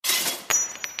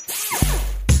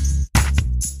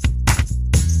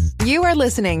You are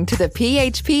listening to the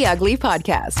PHP Ugly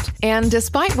podcast. And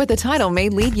despite what the title may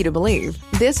lead you to believe,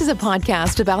 this is a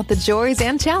podcast about the joys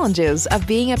and challenges of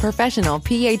being a professional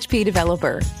PHP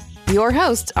developer. Your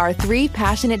hosts are three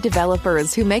passionate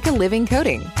developers who make a living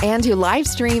coding and who live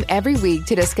stream every week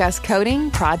to discuss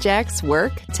coding, projects,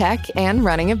 work, tech, and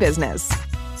running a business.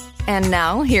 And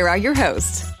now, here are your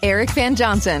hosts, Eric Van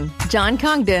Johnson, John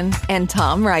Congdon, and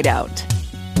Tom Rideout.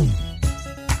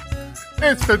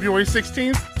 It's February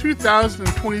 16th,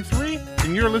 2023,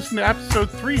 and you're listening to episode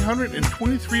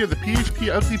 323 of the PHP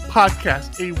Ugly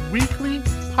podcast, a weekly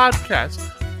podcast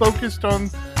focused on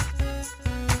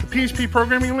the PHP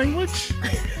programming language.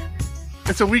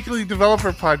 It's a weekly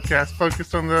developer podcast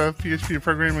focused on the PHP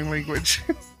programming language.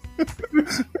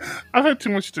 I've had too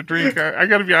much to drink. I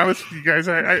got to be honest with you guys.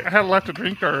 I had a lot to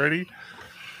drink already.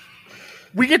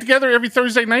 We get together every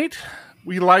Thursday night.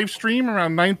 We live stream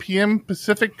around 9 p.m.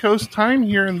 Pacific Coast time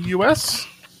here in the U.S.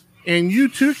 And you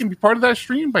too can be part of that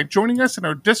stream by joining us in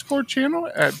our Discord channel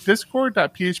at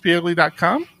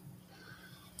discord.phpugly.com.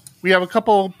 We have a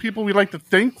couple people we'd like to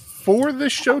thank for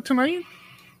this show tonight.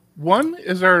 One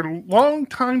is our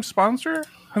longtime sponsor,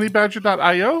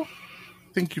 honeybadger.io.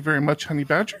 Thank you very much, Honey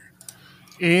Badger.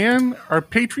 And our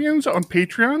Patreons on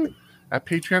Patreon at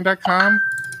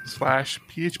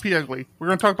patreon.com/phpugly. We're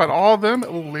going to talk about all of them a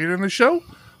little later in the show.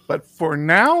 But for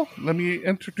now, let me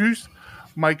introduce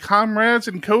my comrades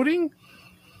in coding,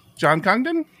 John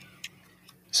Congdon.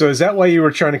 So is that why you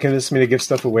were trying to convince me to give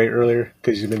stuff away earlier?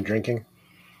 Because you've been drinking?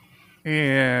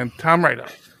 And Tom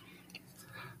Rideout.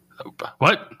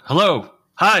 What? Hello.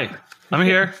 Hi. I'm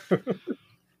here.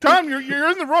 Tom, you're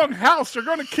in the wrong house. They're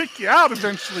going to kick you out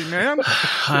eventually, man.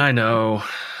 I know.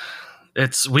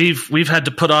 We've had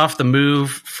to put off the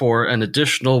move for an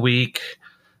additional week.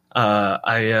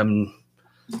 I'm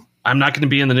not going to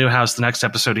be in the new house the next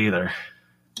episode either.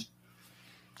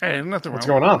 Hey, nothing wrong. What's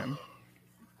going on?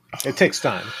 It takes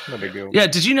time. No big deal. Yeah,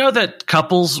 did you know that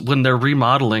couples, when they're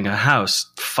remodeling a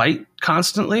house, fight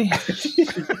constantly?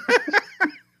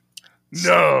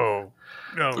 No,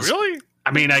 really?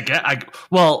 I mean,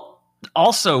 well,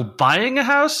 also buying a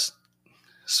house.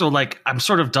 So, like, I'm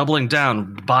sort of doubling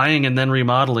down, buying and then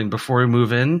remodeling before we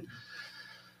move in.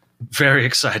 Very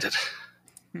excited.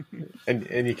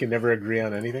 And you can never agree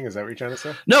on anything? Is that what you're trying to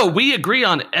say? No, we agree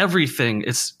on everything.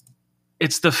 It's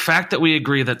the fact that we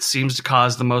agree that seems to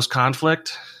cause the most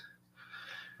conflict.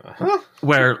 Uh-huh.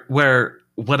 Where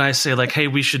when I say, like, hey,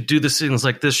 we should do this things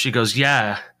like this, she goes,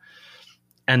 yeah.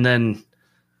 And then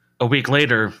a week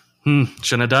later,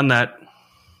 shouldn't have done that.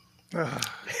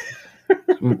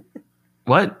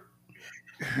 What?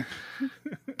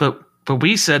 But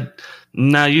we said,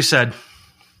 no, you said.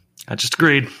 I just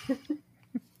agreed.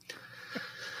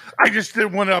 I just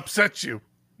didn't want to upset you.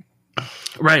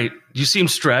 Right. You seem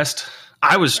stressed.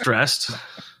 I was stressed.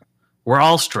 We're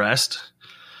all stressed.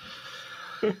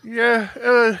 Yeah,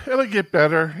 it'll get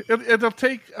better. It'll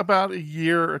take about a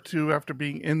year or two after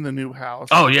being in the new house.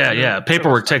 Oh, yeah.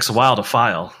 Paperwork takes a while to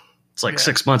file. It's like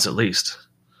 6 months at least.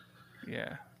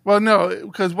 Yeah. Well, no,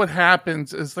 because what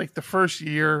happens is, like, the first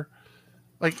year,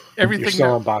 like, everything... You're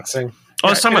still unboxing? Oh, I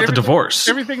was talking about the divorce.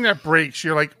 Everything that breaks,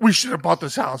 you're like, we should have bought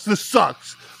this house. This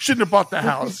sucks. Shouldn't have bought the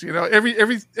house. You know,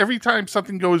 every time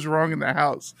something goes wrong in the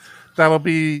house, that'll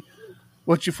be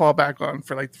what you fall back on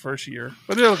for, like, the first year.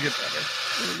 But it'll get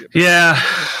better. Yeah.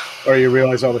 Or you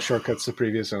realize all the shortcuts the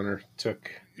previous owner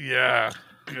took. Yeah.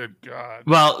 Good God.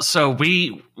 Well, so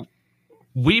we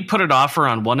put an offer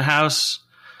on one house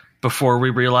before we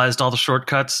realized all the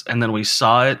shortcuts, and then we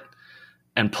saw it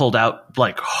and pulled out,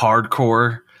 like,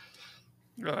 hardcore.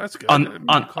 Oh, that's good. On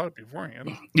caught it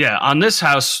beforehand. Yeah, on this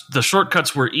house, the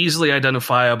shortcuts were easily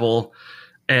identifiable,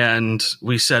 and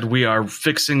we said we are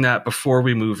fixing that before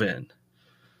we move in.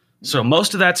 So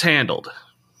most of that's handled.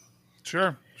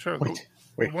 Sure. Wait.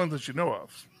 The ones that you know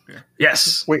of. Yeah.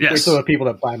 Yes. Wait yes. till the people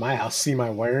that buy my house see my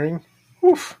wiring.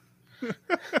 Oof. They're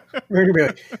gonna be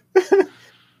like,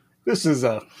 this is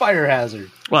a fire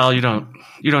hazard. Well, you don't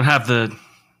have the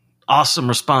awesome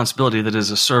responsibility that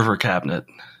is a server cabinet.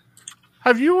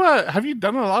 Have you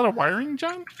done a lot of wiring,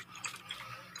 John?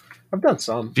 I've done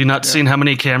some. Have you not seen how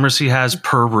many cameras he has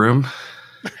per room?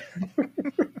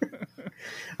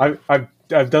 I've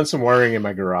done some wiring in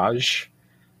my garage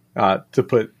to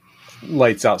put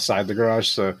lights outside the garage.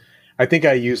 So I think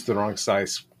I used the wrong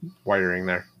size wiring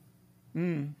there.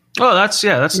 Mm. Oh, that's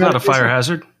not a fire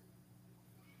hazard.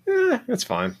 It's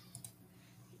fine.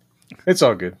 It's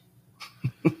all good.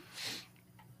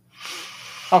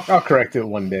 I'll correct it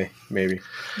one day, maybe.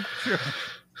 Sure.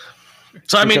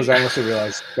 So because I also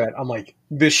realized that I'm like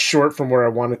this short from where I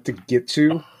want it to get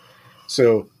to.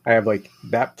 So I have like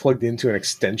that plugged into an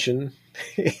extension.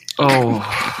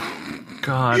 Oh,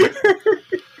 God.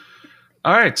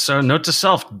 All right. So note to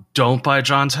self, don't buy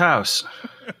John's house.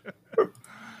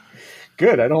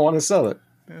 Good. I don't want to sell it.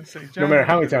 Say, No matter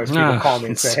how many times people call me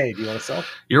and it's- say, hey, do you want to sell?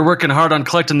 You're working hard on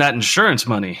collecting that insurance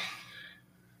money.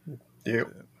 Yep.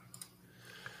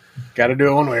 Got to do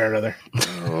it one way or another.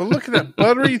 Oh, look at that,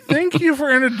 Buttery. Thank you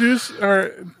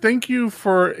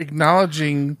for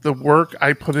acknowledging the work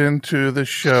I put into the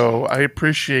show. I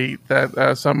appreciate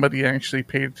that somebody actually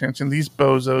paid attention. These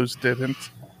bozos didn't.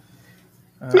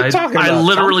 I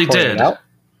literally did.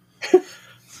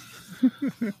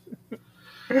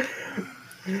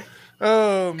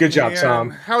 Oh, Good job, man. Tom.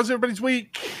 How's everybody's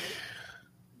week?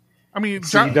 I mean,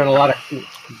 So you've done a lot of...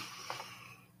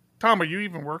 Tom, are you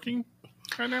even working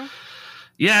right now?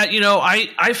 Yeah,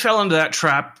 I fell into that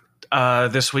trap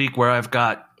this week where I've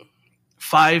got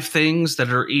 5 things that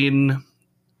are in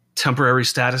temporary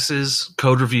statuses,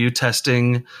 code review,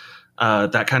 testing,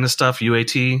 that kind of stuff,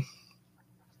 UAT.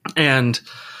 And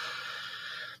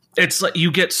it's like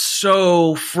you get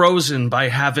so frozen by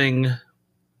having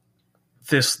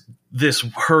this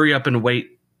hurry up and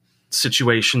wait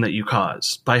situation that you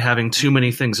cause by having too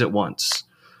many things at once.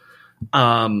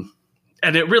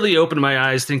 And it really opened my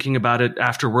eyes thinking about it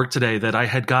after work today that I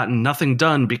had gotten nothing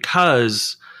done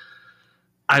because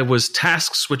I was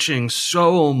task switching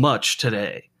so much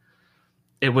today.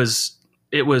 It was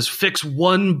fix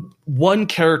one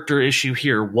character issue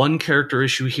here, one character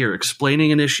issue here,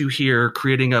 explaining an issue here,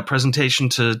 creating a presentation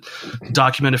to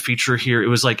document a feature here. It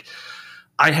was like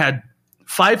I had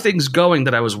 5 things going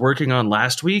that I was working on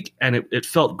last week, and it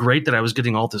felt great that I was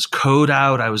getting all this code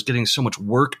out. I was getting so much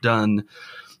work done.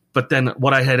 But then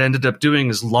what I had ended up doing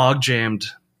is log jammed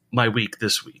my week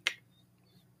this week.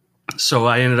 So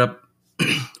I ended up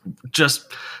just,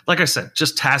 like I said,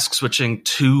 just task switching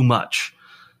too much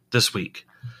this week.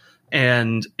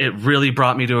 And it really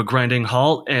brought me to a grinding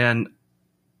halt. And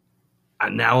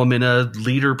now I'm in a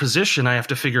leader position. I have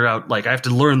to figure out, I have to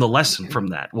learn the lesson from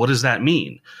that. What does that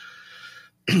mean?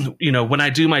 When I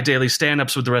do my daily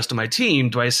stand-ups with the rest of my team,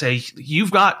 do I say,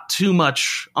 you've got too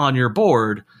much on your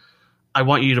board. I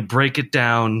want you to break it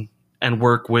down and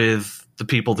work with the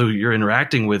people who you're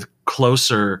interacting with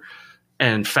closer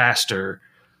and faster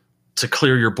to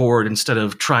clear your board instead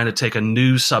of trying to take a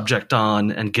new subject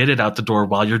on and get it out the door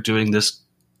while you're doing this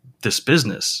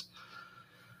business.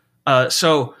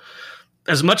 So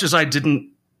as much as I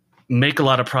didn't make a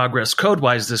lot of progress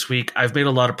code-wise this week, I've made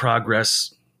a lot of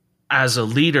progress as a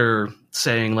leader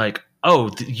saying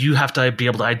you have to be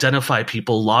able to identify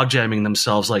people log jamming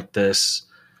themselves like this.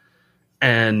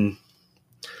 And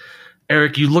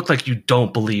Eric, you look like you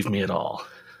don't believe me at all.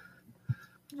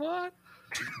 What?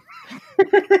 I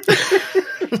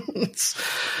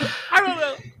don't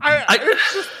know.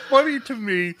 It's just funny to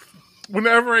me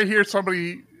whenever I hear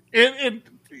somebody, and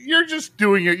you're just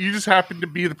doing it. You just happen to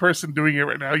be the person doing it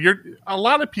right now. A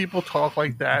lot of people talk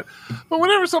like that, but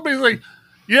whenever somebody's like,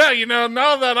 yeah,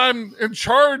 now that I'm in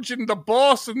charge and the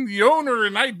boss and the owner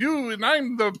and I'm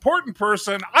the important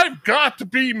person, I've got to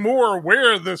be more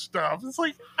aware of this stuff. It's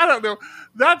like, I don't know.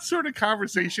 That sort of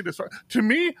conversation is fun. To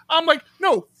me, I'm like,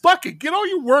 no, fuck it. Get all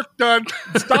your work done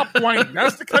and stop whining.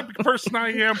 That's the type of person I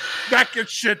am. That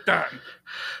gets shit done.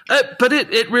 But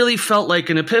it really felt like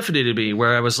an epiphany to me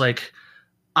where I was like,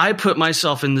 I put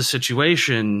myself in this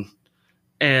situation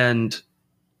and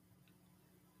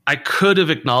I could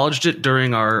have acknowledged it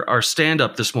during our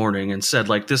stand-up this morning and said,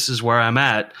 this is where I'm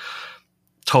at,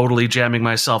 totally jamming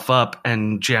myself up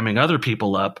and jamming other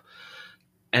people up.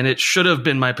 And it should have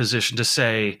been my position to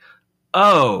say,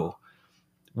 oh,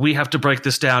 we have to break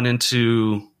this down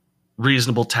into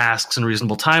reasonable tasks and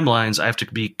reasonable timelines. I have to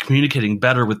be communicating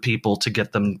better with people to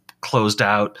get them closed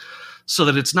out so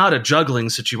that it's not a juggling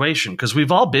situation. Because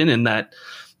we've all been in that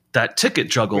ticket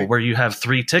juggle where you have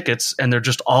 3 tickets and they're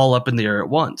just all up in the air at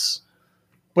once.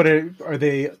 But are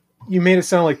they? You made it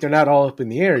sound like they're not all up in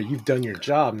the air. You've done your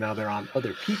job. Now they're on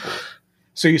other people.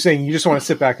 So you're saying you just want to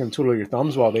sit back and twiddle your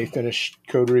thumbs while they finish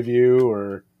code review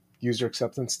or user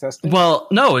acceptance testing? Well,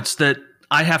 no, it's that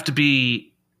I have to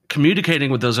be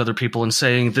communicating with those other people and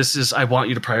saying, I want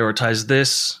you to prioritize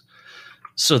this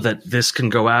so that this can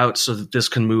go out, so that this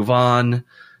can move on.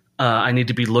 I need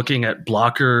to be looking at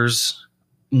blockers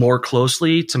more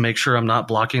closely to make sure I'm not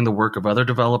blocking the work of other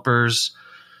developers.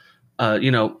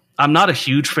 I'm not a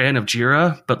huge fan of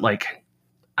Jira, but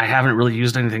I haven't really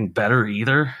used anything better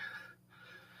either.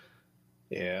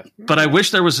 Yeah. But I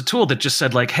wish there was a tool that just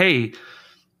said hey,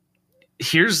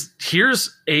 here's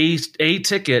a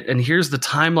ticket and here's the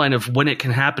timeline of when it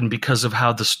can happen because of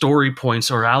how the story points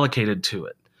are allocated to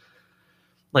it.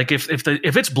 Like if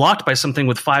it's blocked by something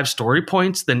with 5 story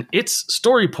points, then its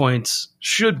story points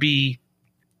should be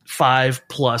 5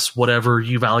 plus whatever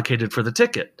you've allocated for the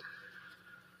ticket.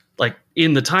 Like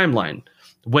in the timeline.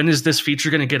 When is this feature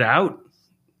going to get out?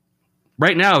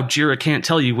 Right now, Jira can't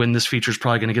tell you when this feature is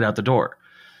probably going to get out the door.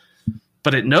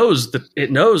 But it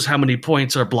knows how many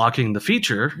points are blocking the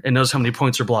feature. It knows how many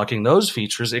points are blocking those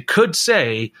features. It could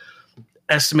say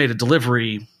estimated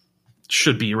delivery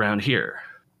should be around here.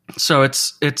 So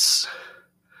it's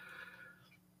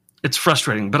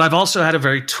frustrating. But I've also had a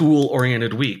very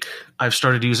tool-oriented week. I've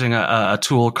started using a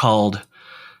tool called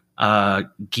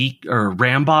Geek or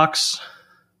Rambox,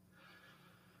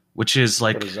 which is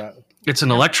like, What is that? it's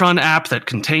an Electron app that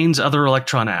contains other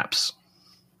Electron apps.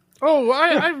 Oh,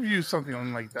 I've used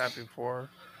something like that before.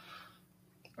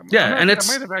 Yeah, I might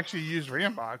have actually used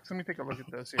Rambox. Let me take a look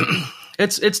at this here.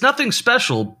 It's nothing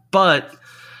special, but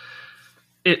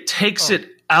it takes it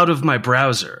out of my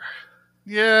browser.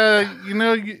 Yeah,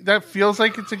 that feels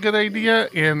like it's a good idea,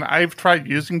 and I've tried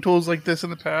using tools like this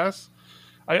in the past.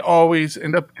 I always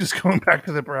end up just going back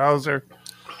to the browser.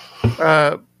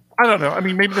 I don't know. I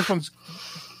mean, maybe this one's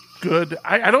good.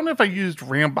 I don't know if I used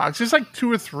Rambox. There's like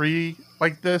 2 or 3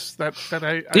 like this that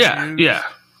I used. Yeah.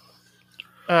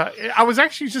 I was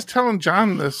actually just telling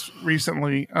John this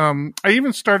recently. I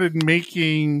even started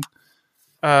making.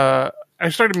 I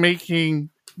started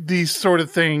making these sort of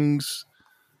things.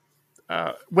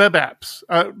 Web apps,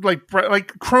 like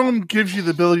Chrome gives you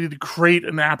the ability to create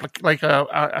an a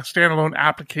standalone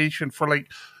application for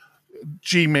like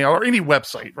Gmail or any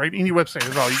website, right? Any website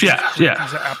at all. You can create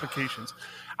these applications.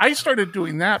 I started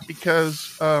doing that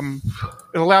because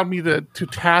it allowed me to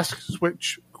task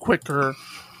switch quicker.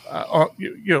 As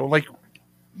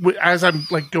I'm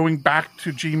like going back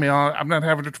to Gmail, I'm not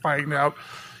having to find out,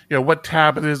 what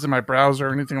tab it is in my browser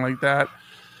or anything like that.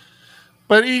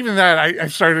 But even that,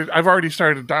 I've already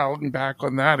started dialing back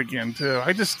on that again too.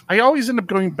 I always end up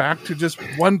going back to just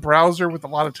one browser with a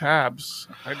lot of tabs.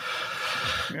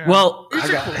 Well,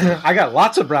 I got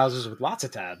lots of browsers with lots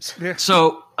of tabs. Yeah.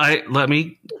 So let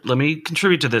me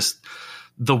contribute to this.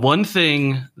 The one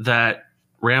thing that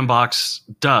Rambox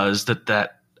does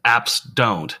that apps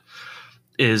don't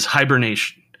is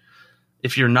hibernation.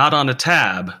 If you're not on a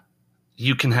tab,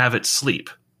 you can have it sleep,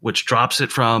 which drops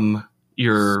it from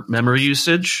your memory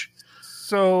usage.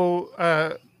 So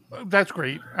that's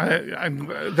great.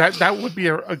 That would be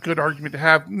a good argument to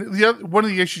have. One of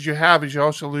the issues you have is you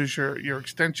also lose your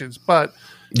extensions, but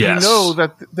yes. You know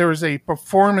that there is a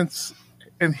performance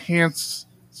enhanced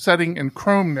setting in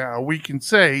Chrome now. We can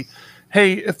say,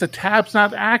 hey, if the tab's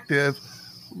not active,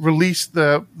 release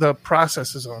the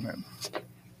processes on it.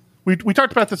 We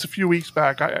talked about this a few weeks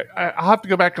back. I'll have to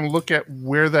go back and look at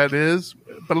where that is,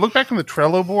 but look back on the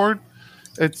Trello board.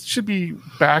 It should be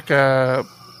back, I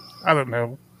don't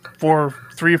know,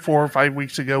 3 or 4 or 5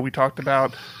 weeks ago. We talked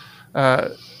about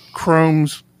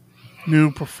Chrome's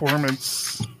new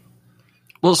performance.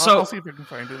 Well, so I'll see if I can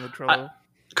find it in the Trello.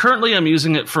 Currently, I'm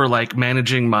using it for like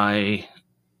managing I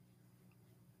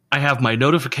have my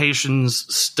notifications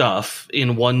stuff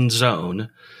in one zone.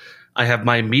 I have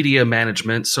my media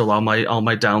management, so all my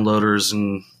downloaders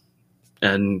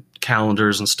and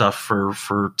calendars and stuff for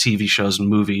TV shows and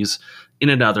movies in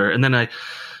another. And then I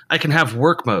can have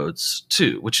work modes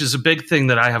too, which is a big thing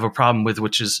that I have a problem with,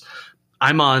 which is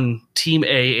I'm on Team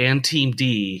A and Team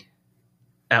D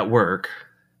at work,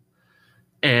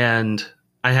 and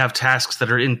I have tasks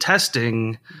that are in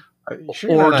testing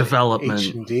or development.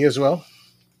 H&D as well?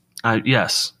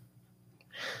 Yes.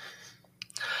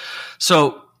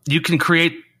 So you can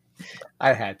create...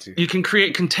 I had to. You can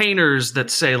create containers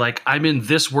that say, like, I'm in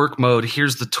this work mode,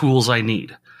 here's the tools I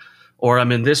need. Or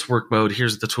I'm in this work mode,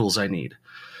 here's the tools I need.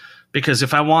 Because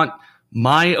if I want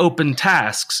my open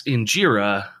tasks in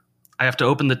Jira, I have to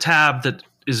open the tab that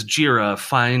is Jira,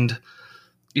 find,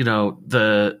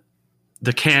 the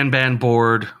Kanban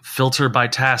board, filter by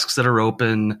tasks that are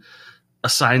open,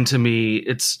 assigned to me.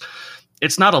 It's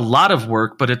not a lot of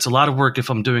work, but it's a lot of work if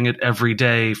I'm doing it every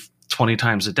day, 20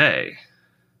 times a day.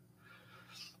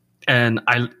 And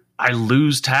I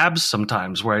lose tabs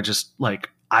sometimes where I just,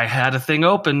 like, I had a thing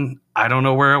open, I don't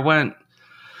know where it went.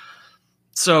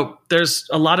 So there's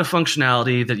a lot of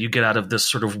functionality that you get out of this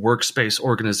sort of workspace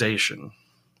organization.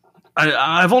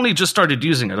 I've only just started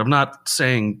using it. I'm not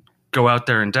saying go out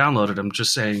there and download it. I'm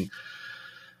just saying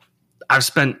I've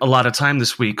spent a lot of time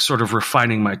this week sort of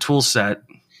refining my tool set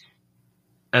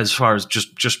as far as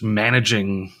just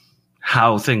managing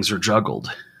how things are juggled.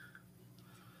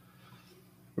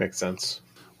 Makes sense.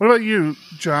 What about you,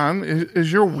 John?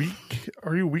 Is your week?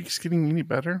 Are your weeks getting any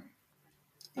better?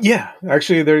 Yeah,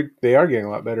 actually, they are getting a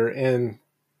lot better. And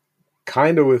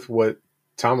kind of with what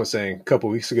Tom was saying a couple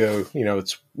weeks ago.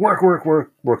 It's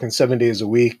working 7 days a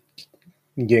week,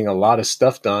 getting a lot of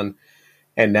stuff done.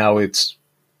 And now it's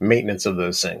maintenance of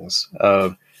those things,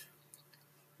 of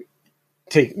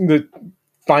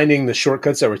finding the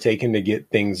shortcuts that we're taking to get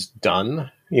things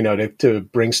done, to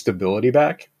bring stability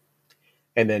back.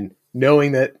 And then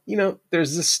knowing that,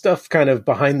 there's this stuff kind of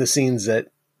behind the scenes that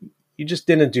you just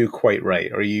didn't do quite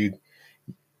right.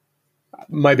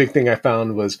 My big thing I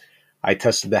found was I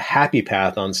tested the happy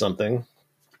path on something,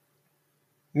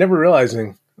 never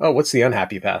realizing, what's the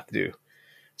unhappy path do?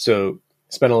 So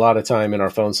spent a lot of time in our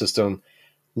phone system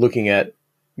looking at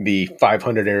the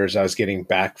 500 errors I was getting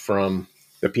back from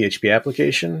the PHP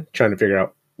application, trying to figure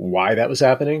out why that was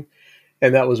happening.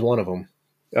 And that was one of them.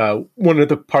 One of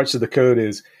the parts of the code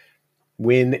is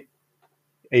when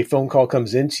a phone call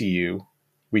comes into you,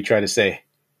 we try to say,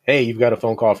 hey, you've got a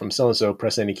phone call from so-and-so,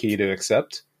 press any key to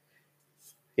accept.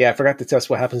 Yeah, I forgot to test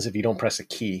what happens if you don't press a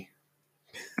key.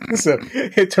 So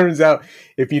it turns out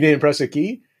if you didn't press a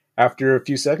key, after a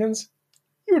few seconds,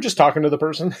 you were just talking to the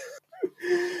person.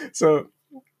 So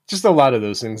just a lot of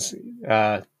those things.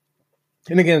 And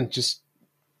again, just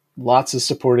lots of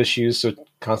support issues. So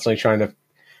constantly trying to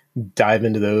dive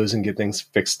into those and get things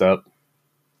fixed up.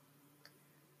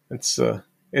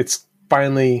 It's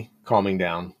finally calming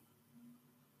down.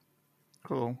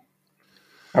 Cool.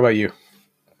 How about you?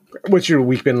 What's your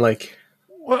week been like?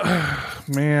 Well,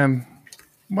 man,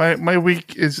 my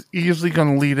week is easily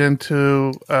going to lead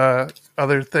into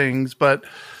other things, but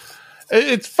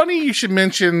it's funny you should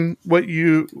mention what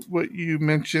you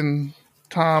mentioned,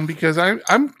 Tom, because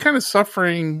I'm kind of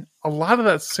suffering a lot of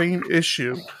that same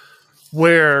issue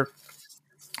where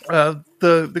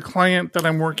the client that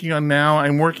I'm working on now,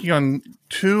 I'm working on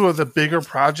 2 of the bigger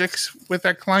projects with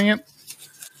that client.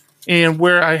 And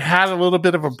where I had a little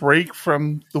bit of a break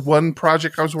from the one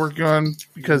project I was working on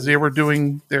because they were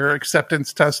doing their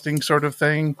acceptance testing sort of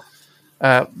thing,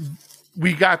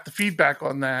 we got the feedback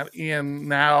on that. And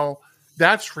now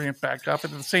that's ramped back up.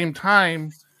 And at the same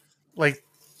time, like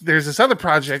there's this other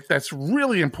project that's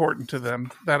really important to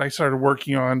them that I started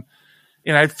working on.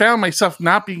 And I found myself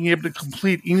not being able to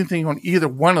complete anything on either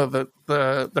one of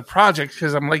the projects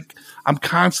because I'm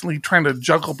constantly trying to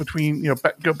juggle between,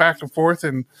 go back and forth,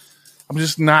 and I'm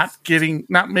just not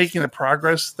making the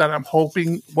progress that I'm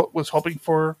hoping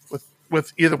for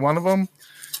with either one of them.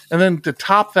 And then to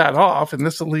top that off, and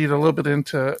this will lead a little bit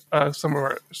into some of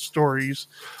our stories,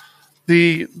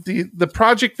 the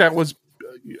project that was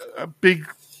a big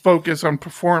focus on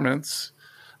performance,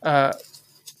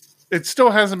 it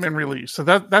still hasn't been released. So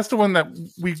that's the one that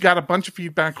we've got a bunch of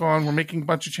feedback on. We're making a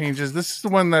bunch of changes. This is the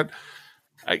one that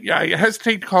I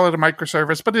hesitate to call it a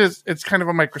microservice, but it's kind of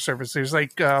a microservice. There's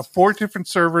like 4 different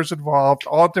servers involved,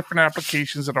 all different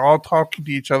applications that are all talking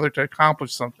to each other to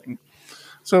accomplish something.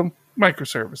 So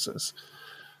microservices.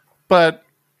 But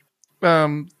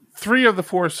 3 of the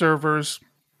 4 servers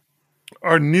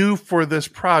are new for this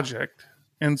project.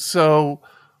 And so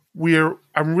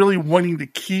I'm really wanting to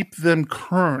keep them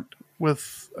current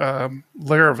with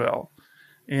Laravel.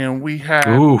 And we had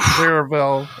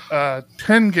Laravel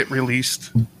 10 get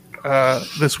released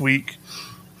this week.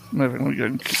 Let me go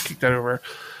and kick that over.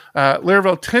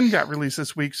 Laravel 10 got released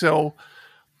this week. So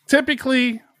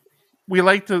typically we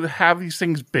like to have these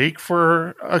things bake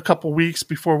for a couple weeks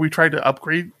before we try to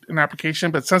upgrade an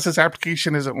application. But since this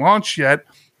application isn't launched yet,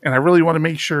 and I really want to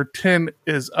make sure 10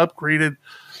 is upgraded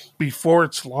before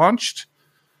it's launched,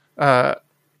 I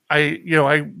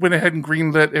went ahead and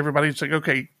greenlit everybody. It's like,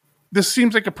 okay, this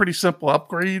seems like a pretty simple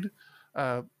upgrade.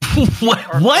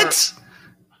 What?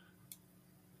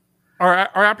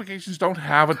 Our applications don't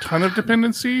have a ton of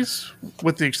dependencies,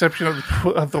 with the exception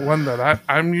of the one that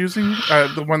I'm using,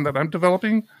 the one that I'm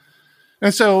developing.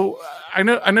 And so I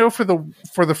know for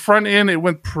the front end it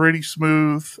went pretty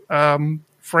smooth.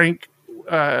 Frank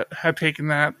had taken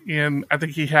that, and I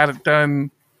think he had it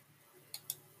done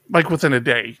like within a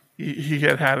day. He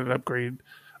had it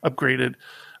upgraded.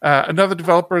 Another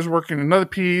developer is working another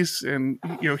piece, and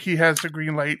he has the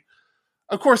green light.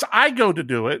 Of course, I go to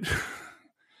do it,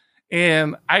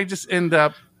 and I just end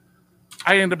up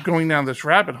going down this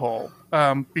rabbit hole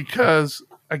because,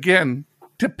 again,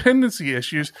 dependency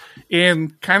issues,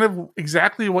 and kind of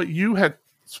exactly what you had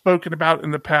spoken about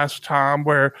in the past, Tom,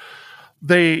 where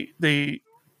they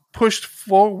pushed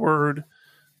forward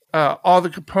all the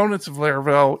components of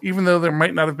Laravel, even though there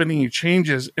might not have been any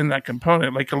changes in that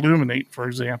component, like Illuminate, for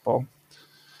example.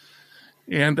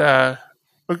 And one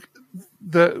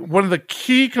of the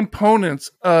key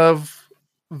components of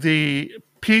the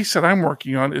piece that I'm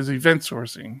working on is event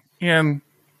sourcing. And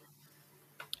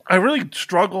I really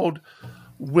struggled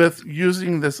with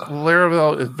using this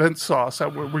Laravel event sauce.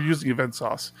 We're using event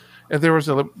sauce. And there was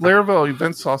a Laravel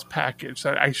event sauce package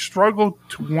that I struggled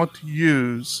to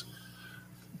use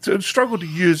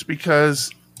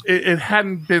because it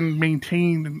hadn't been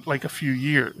maintained in like a few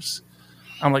years.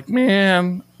 I'm like,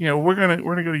 man, we're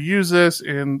gonna go use this,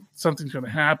 and something's gonna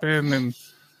happen. And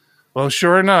well,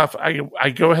 sure enough, I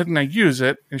go ahead and I use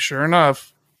it, and sure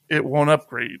enough, it won't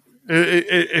upgrade.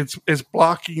 It's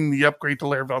blocking the upgrade to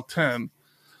Laravel 10.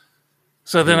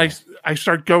 So then I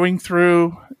start going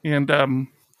through and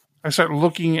I start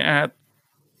looking at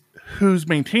who's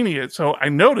maintaining it. So I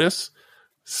notice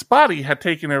Spotty had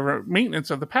taken over maintenance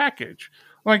of the package.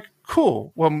 I'm like,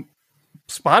 cool. Well,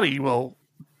 Spotty will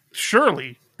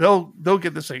surely they'll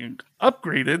get this thing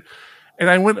upgraded. And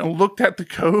I went and looked at the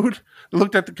code,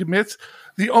 looked at the commits.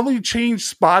 The only change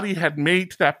Spotty had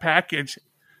made to that package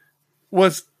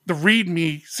was the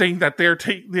README saying that they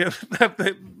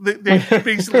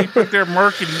basically put their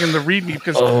marketing in the README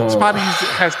because Spotty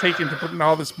has taken to putting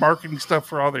all this marketing stuff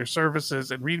for all their services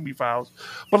and README files.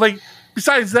 But like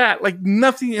besides that, like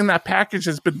nothing in that package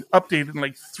has been updated in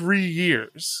like 3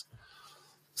 years.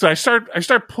 So I start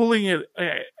pulling it.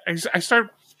 I start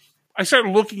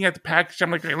looking at the package. I'm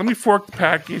like, okay, let me fork the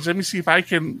package. Let me see if I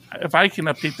can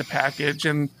update the package.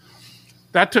 And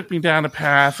that took me down a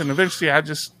path. And eventually, I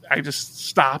just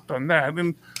stopped on that.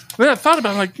 And then I thought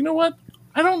about it, like, you know what?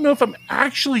 I don't know if I'm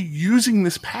actually using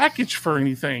this package for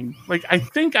anything. Like, I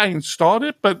think I installed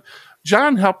it, but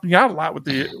John helped me out a lot with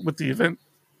the event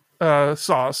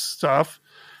sauce stuff.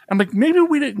 I'm like, maybe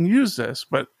we didn't use this,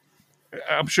 but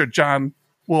I'm sure John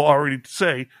will already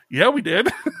say, yeah, we did.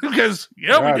 Because, we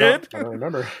did. I don't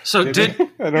remember. So I don't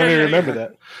even remember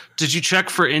that. Did you check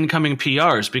for incoming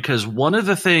PRs? Because one of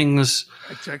the things...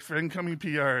 I checked for incoming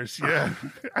PRs, yeah.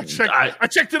 I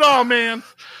checked it all, man.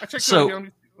 I checked it all. Let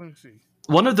me see.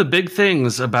 One of the big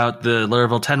things about the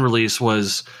Laravel 10 release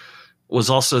was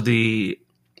also the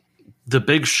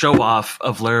big show-off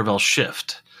of Laravel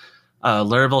Shift.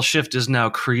 Laravel Shift is now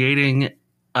creating...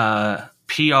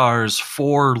 PRs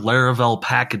for Laravel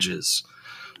packages.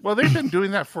 Well, they've been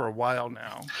doing that for a while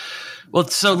now. Well,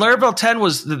 so Laravel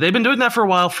 10 they've been doing that for a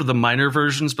while for the minor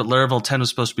versions, but Laravel 10 was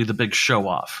supposed to be the big show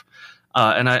off.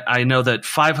 And I know that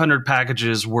 500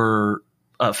 packages 500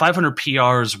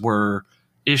 PRs were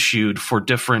issued for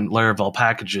different Laravel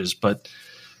packages, but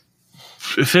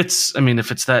if it's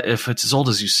as old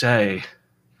as you say.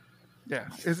 Yeah,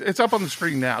 it's up on the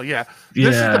screen now. Yeah,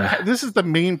 this is the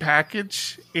main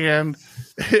package, and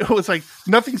it was like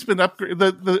nothing's been upgraded.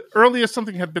 The earliest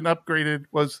something had been upgraded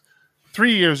was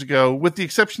 3 years ago, with the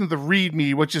exception of the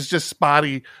README, which is just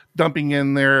Spotty dumping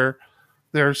in their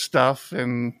stuff,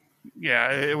 and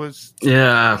it was.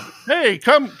 Yeah. Hey,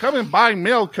 come and buy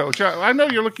Mail Coach. I know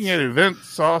you're looking at Event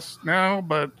Sauce now,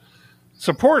 but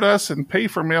support us and pay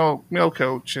for Mail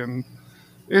Coach, and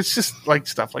it's just like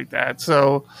stuff like that.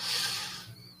 So.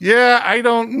 Yeah, I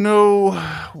don't know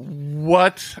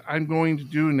what I'm going to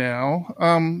do now.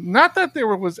 Not that there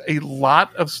was a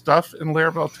lot of stuff in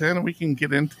Laravel 10, and we can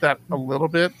get into that a little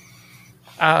bit.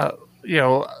 I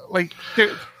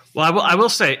will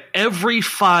say every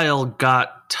file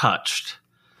got touched.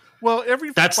 Well,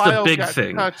 that's file the big got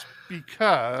thing. Touched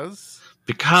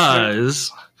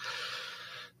because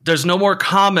there's no more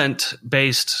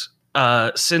comment-based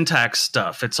syntax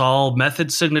stuff. It's all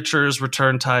method signatures,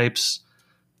 return types.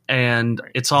 And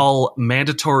it's all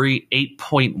mandatory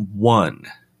 8.1.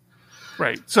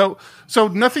 Right. So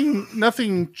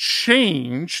nothing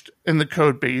changed in the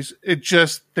code base. It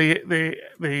just they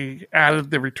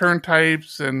added the return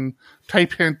types and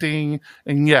type hinting.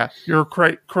 And yeah, you're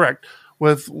correct.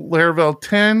 With Laravel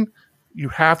 10, you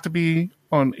have to be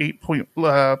on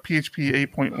PHP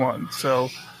 8.1. So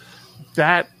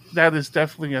that is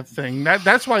definitely a thing.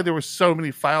 That's why there were so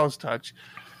many files touched.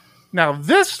 Now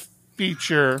this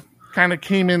feature kind of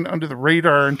came in under the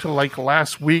radar until like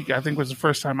last week. I think was the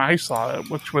first time I saw it,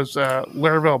 which was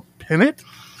Laravel Pin It.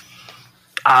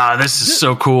 This is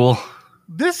so cool.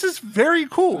 This is very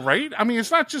cool, right? I mean,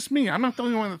 it's not just me. I'm not the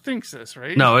only one that thinks this,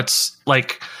 right? No, it's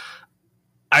like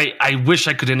I wish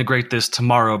I could integrate this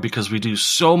tomorrow because we do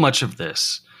so much of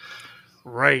this.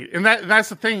 Right, and that's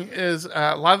the thing is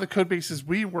a lot of the code bases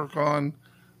we work on,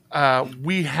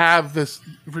 we have this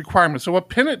requirement. So what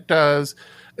Pin It does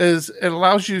is it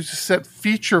allows you to set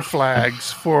feature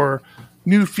flags for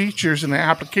new features in the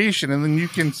application, and then you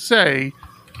can say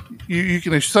you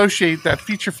can associate that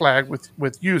feature flag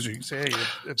with user. You can say, hey,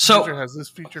 if the user has this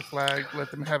feature flag,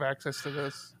 let them have access to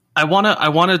this. I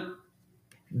wanna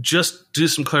just do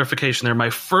some clarification there. My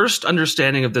first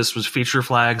understanding of this was feature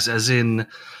flags as in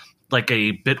like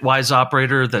a bitwise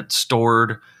operator that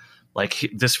stored like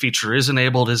this feature is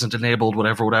enabled, isn't enabled,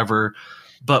 whatever.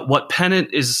 But what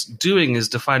Pennant is doing is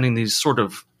defining these sort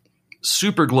of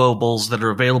super globals that are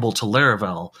available to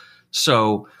Laravel.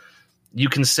 So you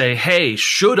can say, hey,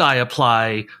 should I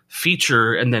apply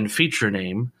feature and then feature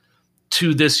name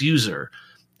to this user?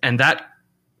 And that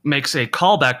makes a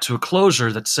callback to a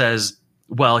closure that says,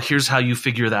 well, here's how you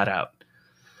figure that out.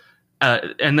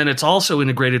 And then it's also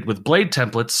integrated with Blade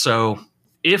templates. So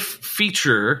if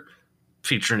feature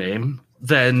name,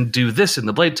 then do this in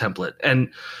the Blade template.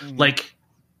 And like,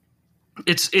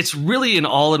 it's really an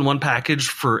all-in-one package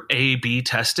for A/B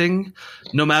testing.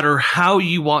 No matter how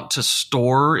you want to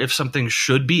store if something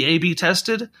should be A/B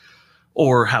tested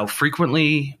or how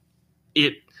frequently,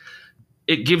 it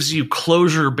gives you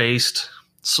closure-based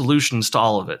solutions to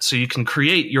all of it. So you can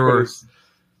create your...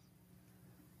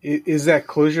 Is that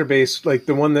closure-based, like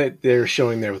the one that they're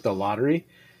showing there with the lottery?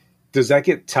 Does that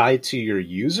get tied to your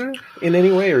user in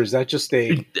any way, or is that just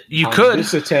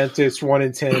this attempt it's 1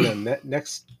 in 10, and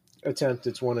next attempt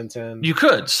it's 1 in 10? You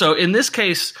could. So in this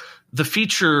case, the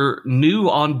feature new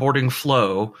onboarding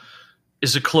flow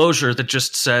is a closure that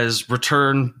just says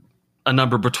return a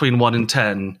number between 1 and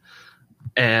 10,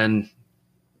 and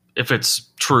if it's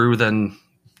true, then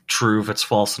true. If it's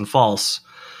false, then false.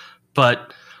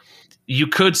 But you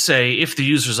could say if the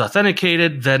user's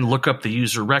authenticated, then look up the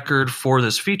user record for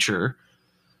this feature.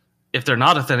 If they're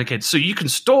not authenticated, so you can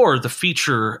store the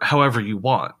feature however you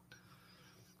want.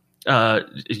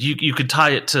 You could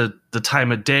tie it to the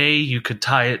time of day. You could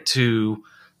tie it to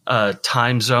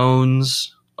time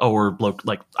zones or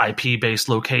like IP-based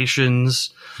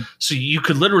locations. So you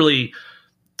could literally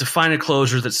define a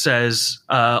closure that says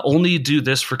only do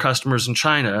this for customers in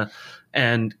China.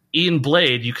 And in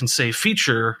Blade, you can say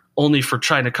feature only for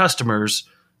China customers,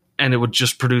 and it would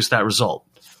just produce that result.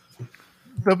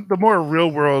 The more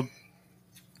real world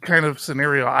kind of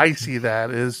scenario I see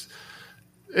that is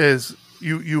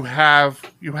you have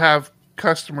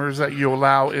customers that you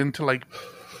allow into like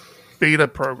beta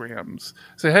programs.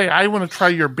 Say, hey, I want to try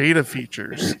your beta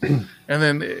features, and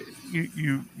then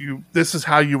you this is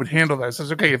how you would handle that. It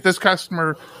says, okay, if this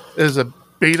customer is a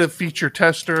beta feature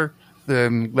tester,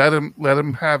 then let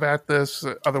him have at this.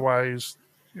 Otherwise,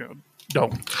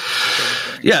 don't.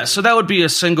 Yeah, so that would be a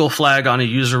single flag on a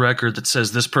user record that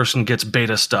says this person gets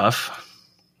beta stuff.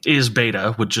 Is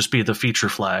beta would just be the feature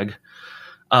flag.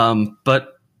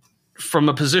 But from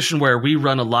a position where we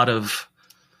run a lot of,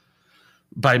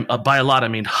 by a lot I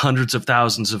mean hundreds of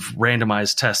thousands of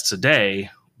randomized tests a day,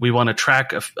 we want to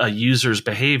track a user's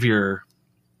behavior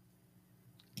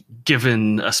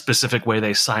given a specific way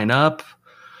they sign up,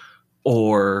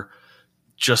 or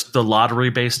just the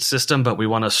lottery-based system, but we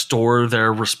want to store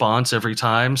their response every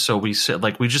time. So we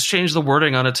just change the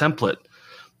wording on a template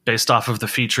based off of the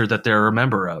feature that they're a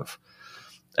member of.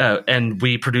 And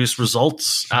we produce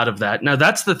results out of that. Now,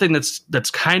 that's the thing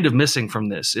that's kind of missing from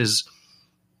this is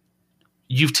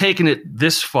you've taken it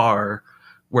this far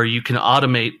where you can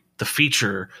automate the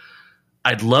feature.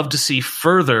 I'd love to see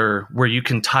further where you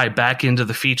can tie back into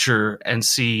the feature and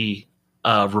see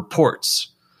reports.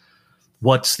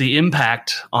 What's the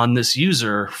impact on this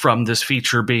user from this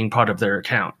feature being part of their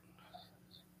account?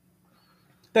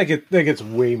 That gets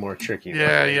way more tricky.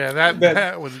 Yeah,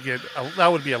 that would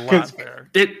be a lot there.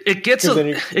 It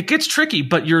gets tricky,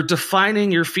 but you're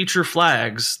defining your feature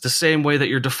flags the same way that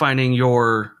you're defining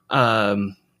your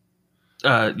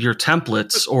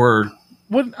templates. Or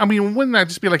wouldn't that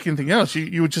just be like anything else?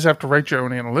 You would just have to write your own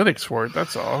analytics for it.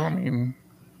 That's all. I mean,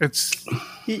 it's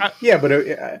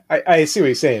but I see what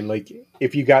you're saying. Like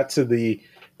if you got to the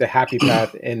happy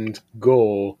path end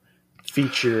goal,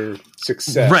 feature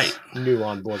success, right? New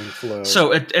onboarding flow.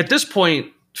 So at this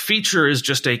point, feature is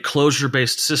just a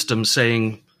closure-based system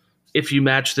saying, if you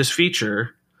match this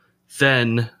feature,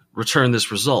 then return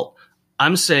this result.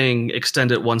 I'm saying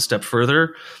extend it one step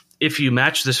further. If you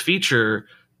match this feature,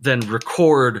 then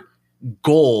record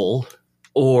goal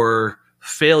or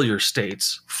failure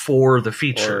states for the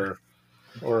feature.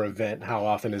 Or event, how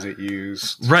often is it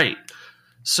used? Right.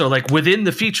 So like within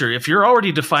the feature, if you're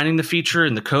already defining the feature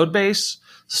in the code base,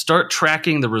 start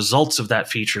tracking the results of that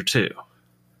feature too.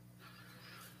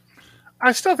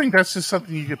 I still think that's just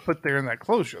something you could put there in that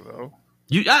closure, though.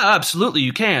 Absolutely,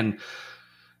 you can.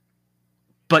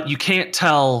 But you can't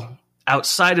tell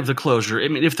outside of the closure. I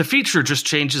mean, if the feature just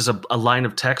changes a line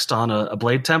of text on a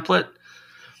Blade template,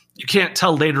 you can't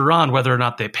tell later on whether or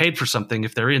not they paid for something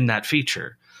if they're in that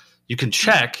feature. You can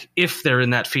check if they're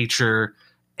in that feature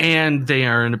and they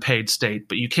are in a paid state,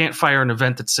 but you can't fire an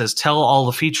event that says tell all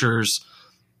the features,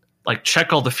 like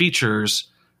check all the features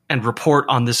and report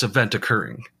on this event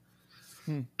occurring.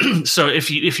 So if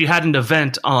you had an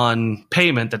event on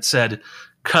payment that said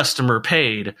customer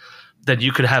paid, then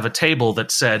you could have a table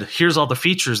that said, here's all the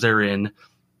features they're in,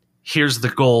 here's the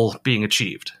goal being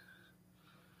achieved.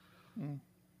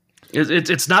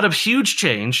 It's not a huge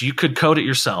change. You could code it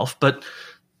yourself, but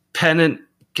Pennant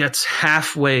gets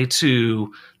halfway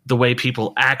to the way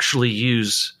people actually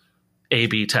use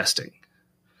A/B testing,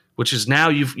 which is now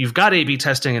you've got A/B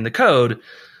testing in the code,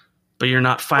 but you're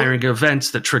not firing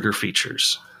events that trigger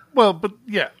features. Well, but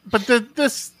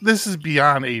this is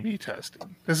beyond A/B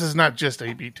testing. This is not just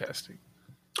A/B testing.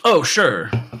 Oh, sure.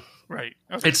 Right.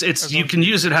 Okay. It's you can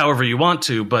use it however you want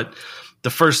to, but the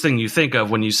first thing you think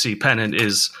of when you see Pennant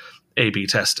is A/B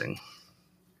testing.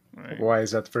 Right. Why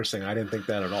is that the first thing? I didn't think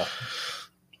that at all.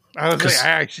 I don't think I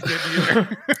actually did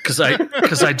either.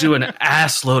 Because I do an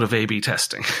ass load of A/B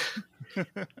testing.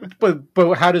 But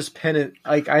how does Pennant?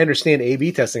 Like, I understand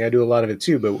A/B testing. I do a lot of it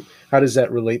too. But how does that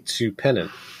relate to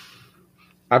Pennant?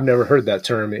 I've never heard that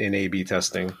term in A/B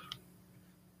testing.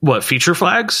 What, feature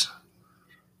flags?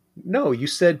 No, you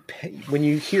said when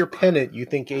you hear Pennant, you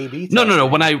think A/B testing. No.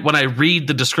 When I read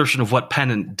the description of what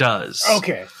Pennant does,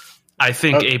 okay, I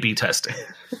think A/B testing.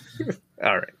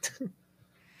 All right.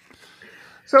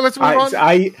 So let's move on.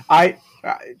 I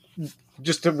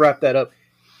just to wrap that up,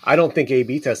 I don't think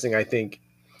A/B testing. I think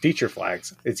feature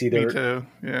flags. It's either Me too.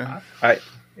 Yeah.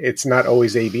 It's not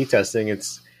always A/B testing.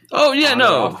 It's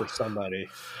for somebody.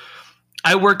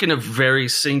 I work in a very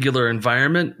singular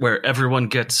environment where everyone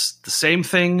gets the same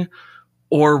thing,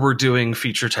 or we're doing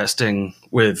feature testing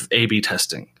with A/B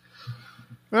testing.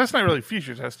 Well, that's not really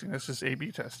feature testing. That's just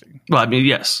A/B testing. Well, I mean,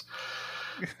 yes.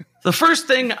 The first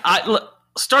thing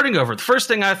the first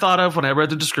thing I thought of when I read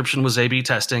the description was A/B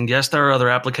testing. Yes, there are other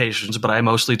applications, but I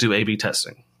mostly do A/B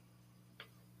testing.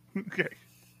 Okay.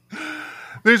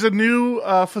 There's a new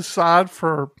facade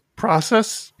for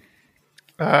processes.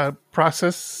 There's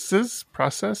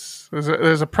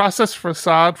a process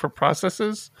facade for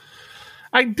processes.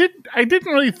 I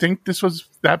didn't really think this was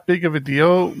that big of a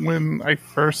deal when I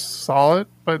first saw it,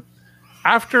 but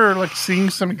after seeing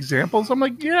some examples, I'm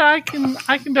like, yeah, I can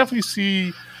definitely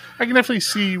see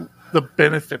the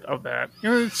benefit of that.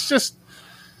 It's just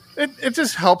it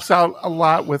just helps out a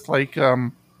lot with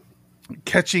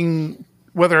catching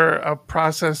whether a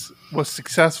process was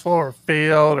successful or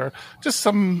failed, or just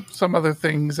some other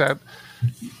things that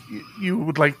you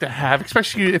would like to have,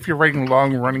 especially if you're writing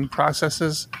long running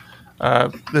processes.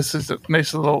 This is a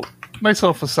nice little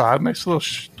facade, nice little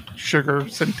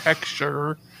syntax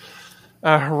sugar.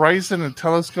 Horizon and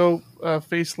Telescope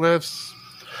facelifts.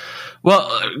 Well,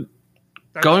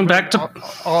 going back to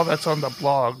all that's on the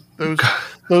blog.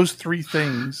 Those 3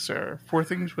 things or 4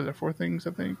 things. Were there 4 things?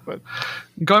 I think. But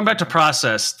going back to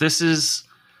process,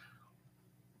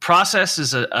 process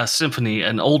is a Symfony,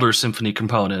 an older Symfony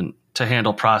component to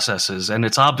handle processes, and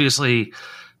it's obviously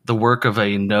the work of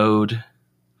a Node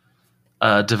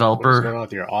developer. What's going on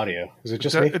with your audio? Is it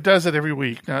just me? It does it every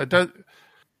week. No, it does.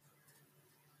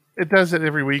 It does it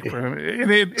every week for him,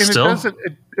 and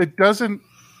it doesn't.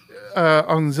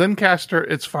 On Zencastr,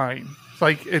 it's fine.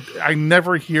 It's I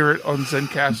never hear it on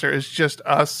Zencastr. It's just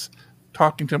us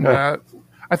talking to him.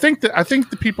 I think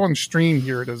the people on stream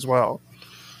hear it as well,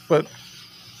 but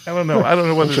I don't know. I don't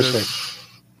know what it is.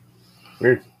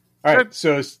 Weird. All right,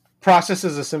 so process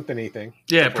is a Symfony thing.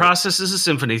 Yeah, process is a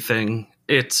Symfony thing.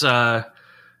 It's and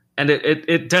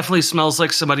it definitely smells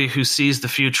like somebody who sees the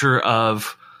future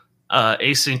of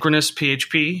asynchronous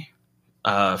PHP,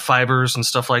 fibers and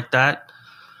stuff like that,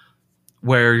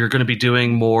 where you're going to be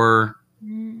doing more.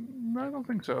 I don't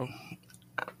think so.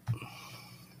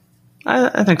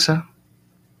 I think so.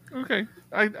 Okay,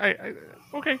 I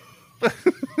okay,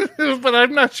 but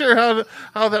I'm not sure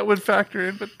how that would factor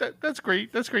in. But that's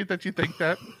great. That's great that you think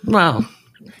that. Well,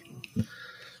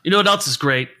 you know what else is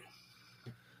great?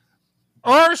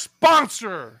 Our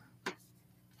sponsor.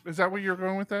 Is that where you're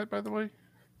going with that? By the way.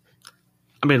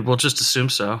 I mean, we'll just assume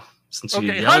so, since you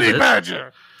yelled Honey it.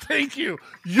 Badger. Thank you.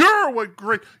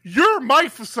 You're my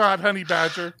facade, Honey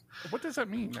Badger. What does that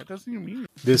mean? That doesn't even mean it.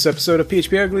 This episode of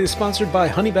PHP Ugly is sponsored by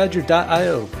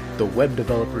HoneyBadger.io, the web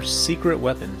developer's secret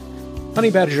weapon.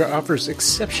 HoneyBadger offers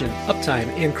exception, uptime,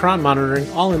 and cron monitoring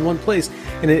all in one place,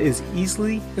 and it is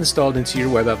easily installed into your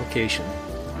web application.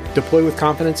 Deploy with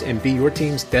confidence and be your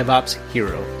team's DevOps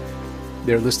hero.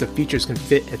 Their list of features can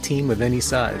fit a team of any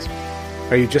size.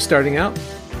 Are you just starting out?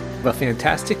 Have a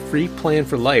fantastic free plan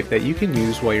for life that you can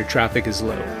use while your traffic is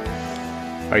low.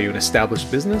 Are you an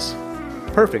established business?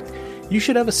 Perfect. You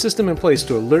should have a system in place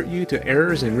to alert you to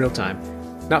errors in real time,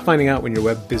 not finding out when your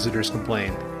web visitors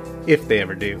complain, if they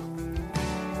ever do.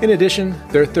 In addition,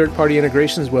 their third-party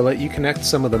integrations will let you connect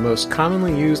some of the most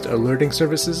commonly used alerting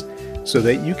services so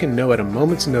that you can know at a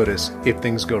moment's notice if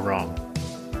things go wrong.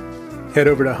 Head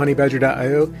over to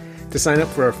honeybadger.io to sign up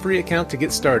for a free account to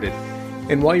get started.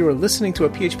 And while you are listening to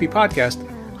a PHP podcast,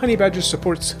 Honey Badger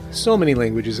supports so many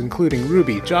languages including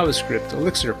Ruby, JavaScript,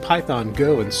 Elixir, Python,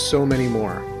 Go, and so many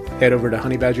more. Head over to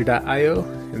honeybadger.io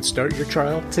and start your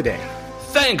trial today.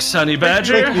 Thanks, Honey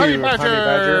Badger. Thank you, Honey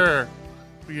Badger.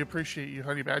 We appreciate you,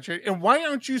 Honey Badger. And why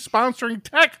aren't you sponsoring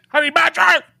tech, Honey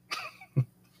Badger?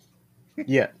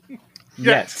 Yet.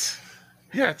 Yes,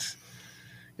 we're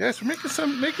making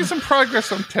some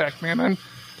progress on tech, man. I'm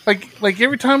like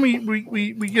every time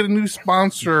we get a new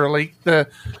sponsor, like the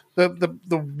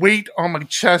weight on my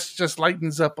chest just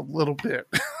lightens up a little bit.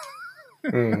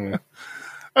 Mm.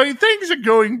 I mean, things are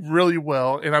going really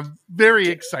well, and I'm very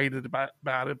excited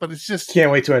about it. But it's just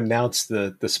Can't wait to announce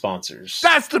the sponsors.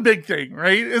 that's the big thing,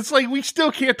 right? It's like we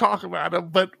still can't talk about them,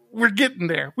 but we're getting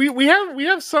there. We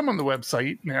have some on the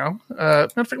website now. Matter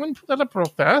of fact, let me put that up real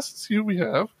fast. See who we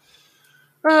have.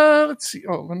 Let's see.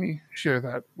 Oh, let me share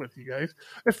that with you guys.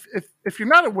 If you're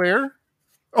not aware,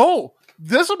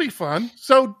 this will be fun.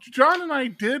 So John and I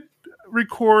did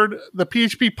record the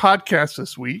PHP podcast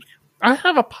this week. I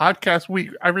have a podcast week.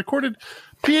 I recorded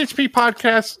PHP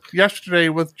podcast yesterday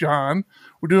with John.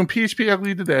 We're doing PHP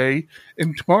Ugly today,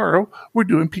 and tomorrow we're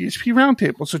doing PHP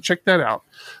Roundtable. So check that out.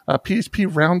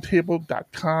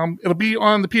 phproundtable.com. It'll be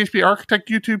on the PHP Architect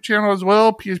YouTube channel as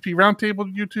well. PHP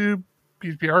Roundtable YouTube,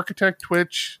 PHP Architect,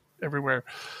 Twitch, everywhere.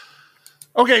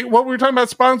 Okay, well, we were talking about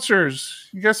sponsors.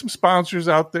 You got some sponsors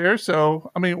out there,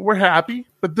 so I mean, we're happy,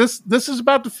 but this is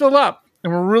about to fill up,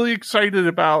 and we're really excited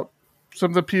about some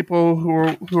of the people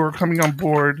who are coming on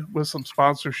board with some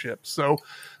sponsorships. So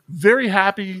very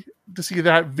happy to see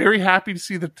that. Very happy to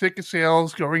see the ticket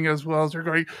sales going as well as they're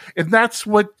going. And that's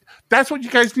what you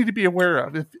guys need to be aware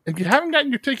of. If you haven't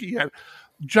gotten your ticket yet,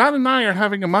 John and I are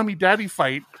having a mommy-daddy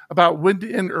fight about when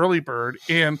to end early bird.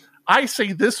 And I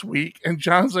say this week, and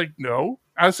John's like, no.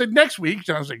 I said next week.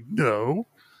 John's like, no.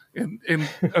 And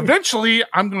eventually,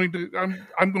 I'm going to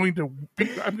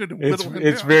whittle him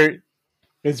down.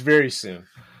 It's very soon.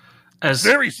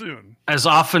 Very soon. As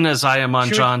often as I am on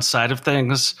John's side of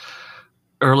things,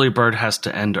 early bird has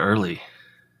to end early.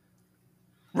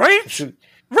 Right? Should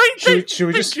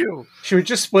we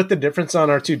just split the difference on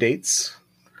our two dates?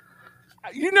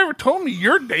 You never told me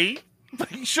your date.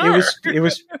 Sure.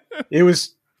 It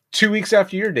was 2 weeks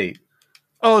after your date.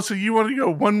 Oh, so you want to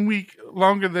go 1 week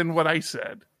longer than what I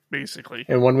said, basically.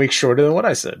 And 1 week shorter than what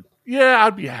I said. Yeah,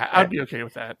 I'd be okay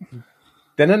with that.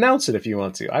 Then announce it if you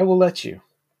want to. I will let you.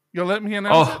 You'll let me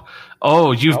announce it?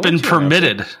 You've been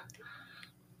permitted.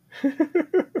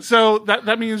 So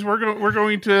that means we're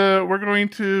going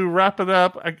to wrap it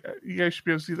up. You guys should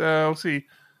be able to see that. I'll see.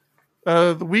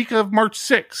 The week of March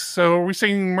 6th. So are we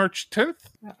saying March 10th?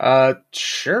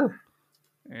 Sure.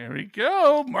 There we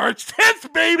go. March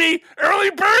 10th, baby. Early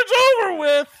bird's over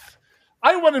with.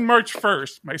 I wanted March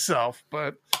 1st myself,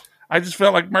 but I just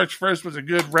felt like March 1st was a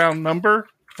good round number.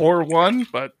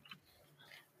 4-1, but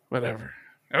whatever.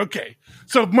 Okay,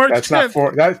 so March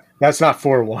 10th. That's not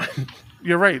 4-1.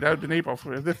 You're right. That would have been April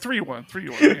for the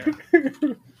 3-1.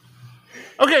 Yeah.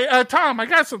 Okay, Tom, I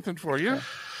got something for you.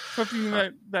 Something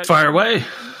that fire away.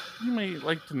 You may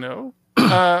like to know.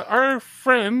 Our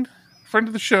friend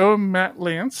of the show, Matt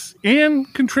Lance,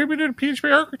 and contributor to PHP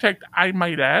Architect, I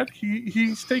might add.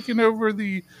 He's taken over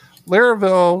the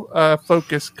Laravel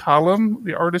focus column,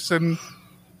 the Artisan.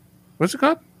 What's it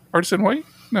called? Artisan Way?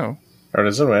 No.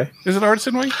 Artisan Way. Is it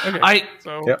Artisan Way? Okay.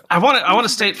 I want to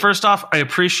state first off, I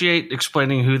appreciate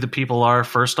explaining who the people are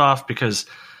first off, because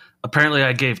apparently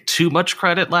I gave too much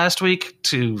credit last week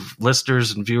to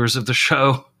listeners and viewers of the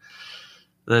show.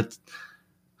 That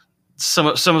some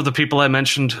of the people I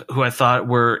mentioned who I thought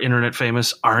were internet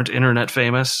famous aren't internet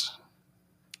famous.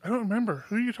 I don't remember.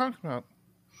 Who are you talking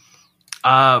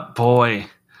about? Boy.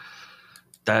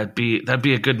 That'd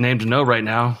be a good name to know right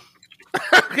now.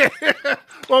 Okay.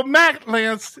 Well, Matt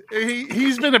Lance,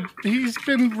 he's been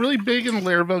really big in the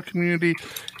Laravel community.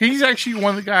 He's actually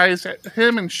one of the guys.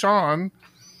 Him and Sean,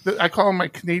 I call them my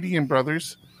Canadian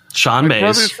brothers. Sean Mays,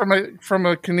 brothers from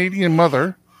a Canadian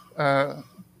mother.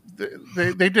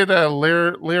 They did a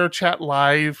Lara Chat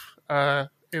Live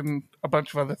and a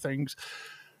bunch of other things.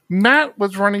 Matt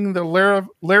was running the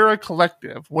Lara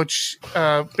Collective, which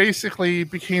basically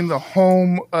became the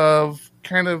home of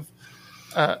kind of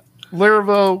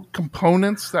Laravel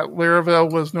components that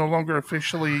Laravel was no longer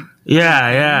officially.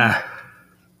 Yeah.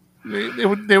 They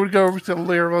would go over to the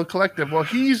Laravel Collective. Well,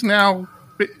 he's now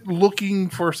looking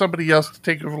for somebody else to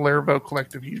take over Laravel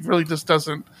Collective. He really just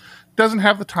doesn't doesn't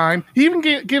have the time. He even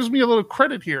gives me a little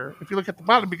credit here if you look at the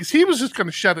bottom, because he was just going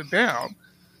to shut it down.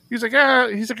 He's like, I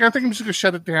think I'm just going to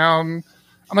shut it down.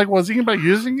 I'm like, well, is anybody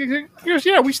using it? He goes,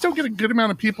 yeah, we still get a good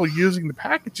amount of people using the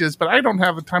packages, but I don't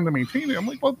have the time to maintain it. I'm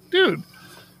like, well, dude,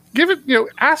 give it,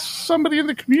 ask somebody in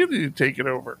the community to take it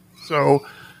over. So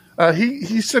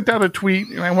he sent out a tweet,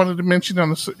 and I wanted to mention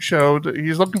on the show that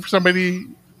he's looking for somebody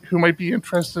who might be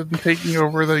interested in taking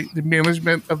over the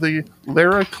management of the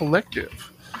Lara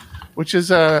Collective, which is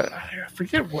I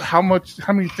forget how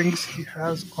many things he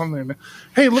has on there now.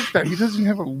 Hey, look at that. He doesn't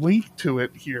have a link to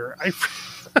it here.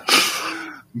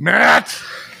 Matt!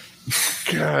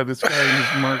 God, this guy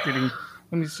is marketing.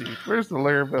 Let me see. Where's the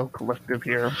Laravel Collective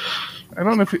here? I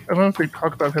don't know if they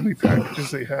talk about how many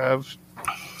packages they have.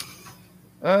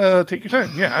 Take your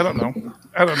time. Yeah, I don't know.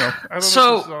 I don't know if this is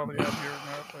all they have here or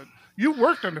not, but you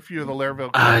worked on a few of the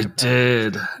Laravel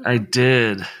Collective. I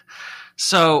did.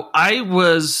 So I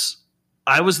was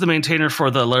the maintainer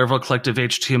for the Laravel Collective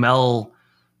HTML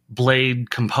Blade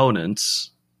components.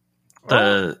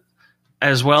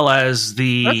 As well as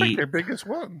the... That's like their biggest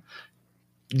one.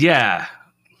 Yeah.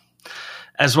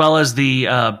 As well as the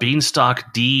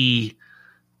Beanstalk D...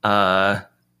 I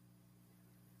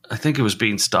think it was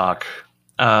Beanstalk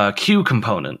Q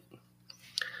component.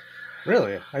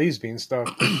 Really? I use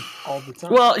Beanstalk all the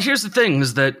time. Well, here's the thing,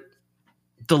 is that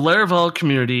the Laravel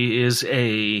community is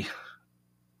a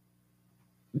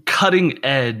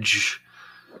cutting-edge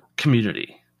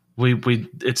community.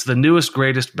 It's the newest,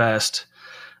 greatest, best...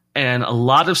 And a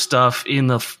lot of stuff in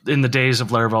the days of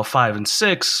Laravel 5 and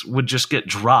 6 would just get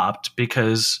dropped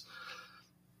because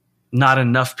not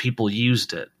enough people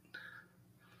used it.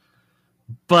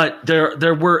 But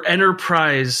there were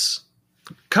enterprise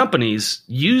companies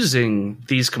using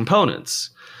these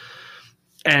components.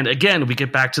 And again, we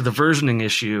get back to the versioning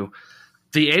issue.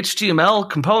 The HTML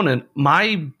component,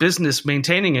 my business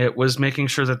maintaining it was making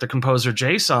sure that the composer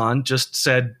JSON just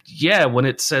said, yeah, when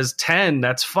it says 10,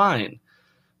 that's fine.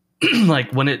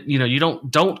 Like when it, you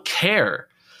don't care,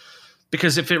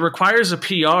 because if it requires a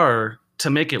PR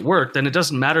to make it work, then it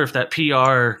doesn't matter if that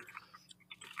PR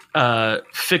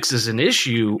fixes an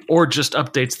issue or just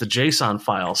updates the JSON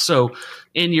file. So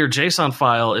in your JSON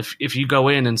file, if you go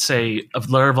in and say of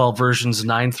Laravel versions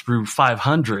 9 through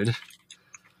 500,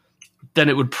 then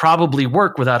it would probably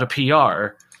work without a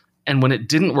PR. And when it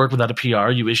didn't work without a PR,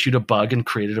 you issued a bug and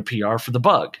created a PR for the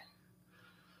bug.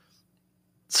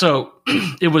 So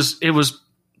it was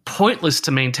pointless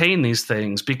to maintain these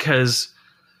things, because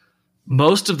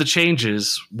most of the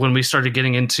changes when we started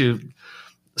getting into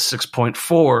 6.4,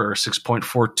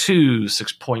 6.42,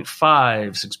 6.5,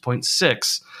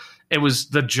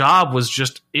 6.6, the job was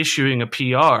just issuing a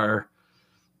PR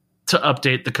to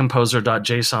update the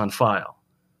composer.json file.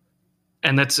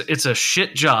 And it's a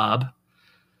shit job.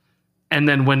 And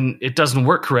then when it doesn't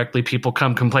work correctly, people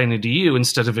come complaining to you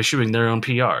instead of issuing their own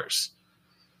PRs.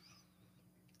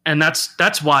 And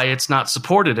that's why it's not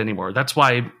supported anymore. That's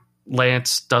why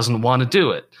Lance doesn't want to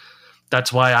do it.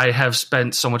 That's why I have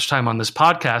spent so much time on this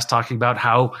podcast talking about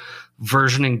how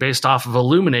versioning based off of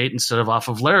Illuminate instead of off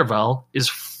of Laravel is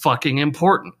fucking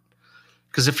important.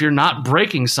 Because if you're not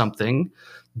breaking something,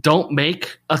 don't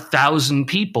make 1,000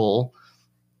 people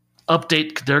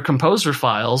update their composer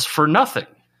files for nothing.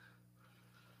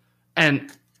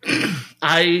 And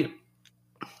I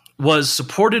was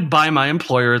supported by my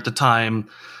employer at the time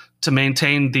to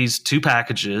maintain these 2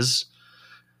 packages,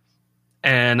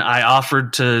 and I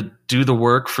offered to do the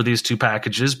work for these 2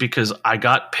 packages because I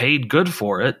got paid good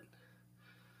for it.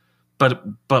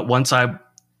 But once I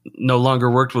no longer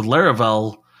worked with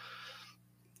Laravel,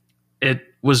 it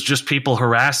was just people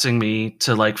harassing me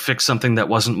to fix something that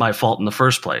wasn't my fault in the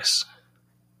first place.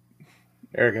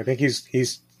 Eric, I think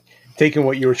he's taken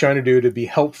what you were trying to do to be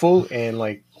helpful and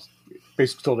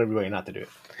basically told everybody not to do it.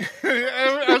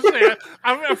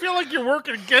 I feel like you're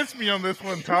working against me on this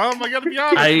one, Tom. I got to be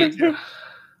honest with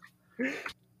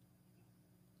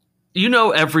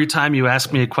you. Every time you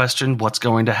ask me a question, what's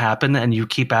going to happen, and you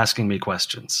keep asking me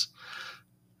questions.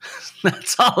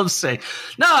 That's all I'm saying.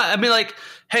 No, I mean,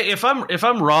 hey, if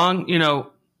I'm wrong,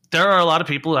 there are a lot of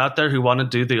people out there who want to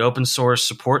do the open source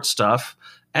support stuff,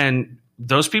 and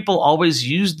those people always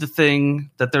use the thing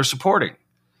that they're supporting.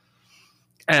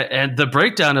 And the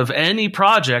breakdown of any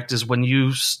project is when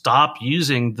you stop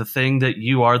using the thing that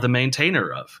you are the maintainer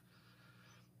of.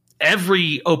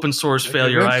 Every open source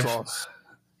failure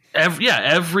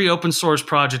every open source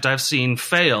project I've seen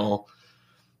fail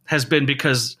has been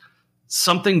because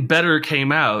something better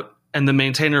came out and the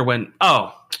maintainer went,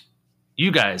 oh,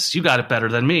 you guys, you got it better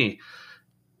than me.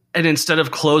 And instead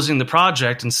of closing the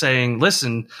project and saying,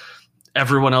 listen,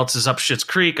 everyone else is up shit's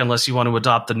creek unless you want to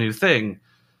adopt the new thing,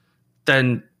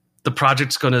 then the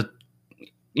project's going to,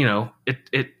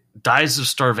 it dies of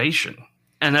starvation.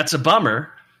 And that's a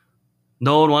bummer.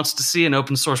 No one wants to see an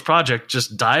open source project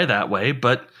just die that way,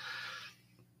 but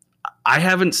I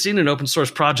haven't seen an open source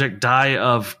project die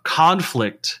of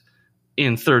conflict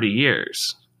in 30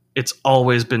 years. It's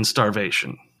always been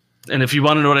starvation. And if you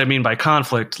want to know what I mean by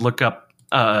conflict, look up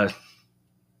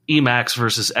Emacs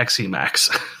versus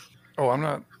XEmacs. Oh,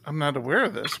 I'm not aware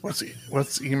of this. What's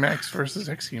Emacs versus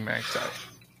XEmacs?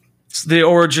 It's the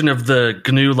origin of the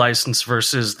GNU license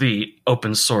versus the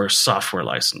open source software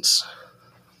license.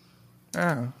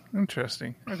 Oh,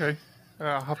 interesting. Okay.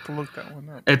 I'll have to look that one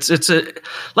up. It's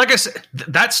like I said,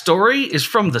 that story is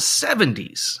from the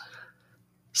 70s.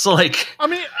 So like, I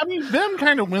mean, Vim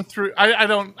kind of went through. I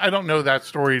don't know that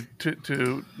story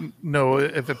to know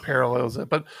if it parallels it,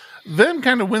 but Vim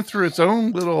kind of went through its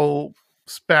own little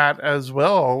spat as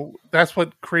well. That's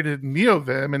what created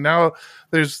NeoVim, and now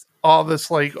there's all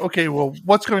this like, okay, well,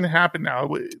 what's going to happen now?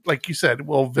 Like you said,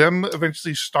 will Vim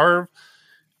eventually starve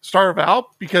out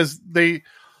because they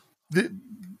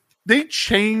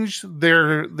changed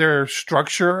their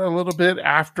structure a little bit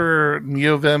after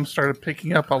NeoVim started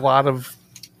picking up a lot of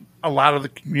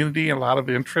the community and a lot of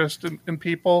interest in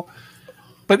people.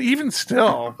 But even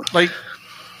still, like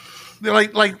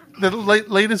the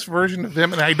latest version of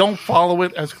Vim, and I don't follow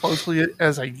it as closely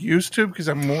as I used to because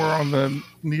I'm more on the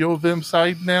NeoVim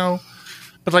side now.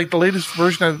 But like the latest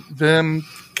version of Vim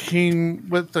came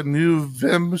with the new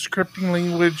Vim scripting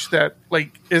language that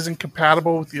like isn't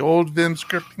compatible with the old Vim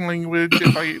scripting language,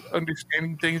 if I'm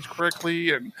understanding things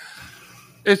correctly. And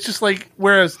it's just like,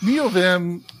 whereas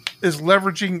NeoVim is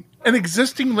leveraging an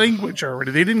existing language already.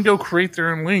 They didn't go create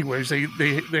their own language.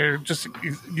 They're just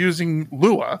using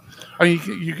Lua. I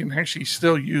mean, you can actually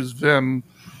still use Vim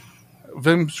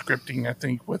scripting, I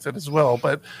think, with it as well.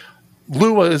 But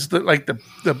Lua is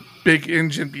the big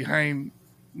engine behind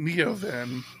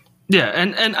NeoVim. Yeah,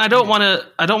 and I don't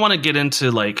want to get into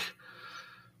like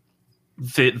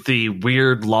the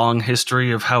weird long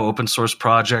history of how open source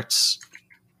projects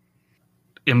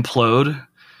implode,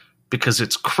 because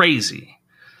it's crazy.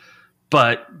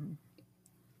 But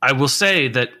I will say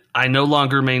that I no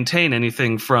longer maintain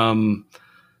anything from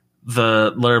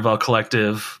the Laravel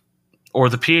Collective or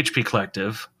the PHP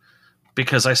Collective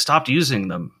because I stopped using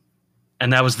them.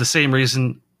 And that was the same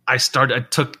reason I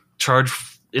took charge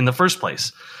in the first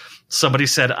place. Somebody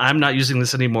said, I'm not using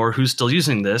this anymore. Who's still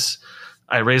using this?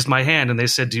 I raised my hand and they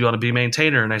said, do you want to be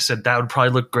maintainer? And I said, that would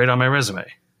probably look great on my resume.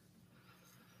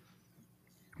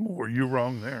 Were you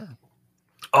wrong there?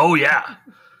 Oh yeah.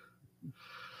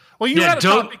 Well, you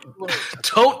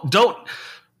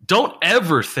don't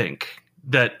ever think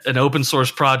that an open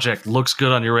source project looks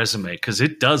good on your resume, because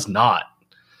it does not.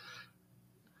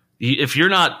 If you're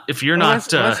not,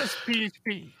 unless it's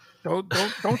PHP.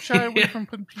 Don't shy away from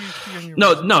putting PHP on your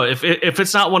resume. No. If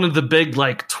it's not one of the big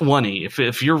like 20,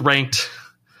 if you're ranked,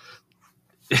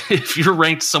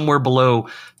 somewhere below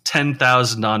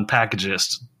 10,000 on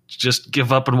Packagist, just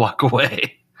give up and walk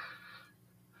away.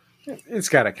 It's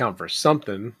got to count for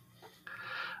something.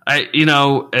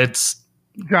 It's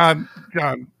John.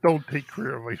 Don't take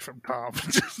career away from Tom.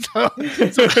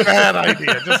 It's a bad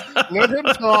idea. Just let him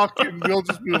talk, and we'll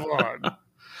just move on.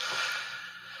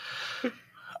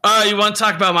 You want to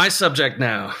talk about my subject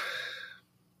now?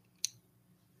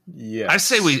 Yeah. I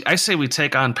say we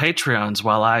take on Patreons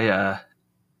while I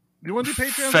you want to do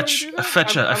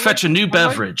Patreons? I fetch a new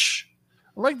beverage.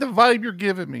 I like the vibe you're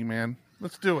giving me, man.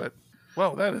 Let's do it.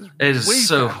 Well, that is way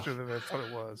faster than I thought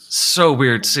it was. So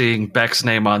weird seeing Beck's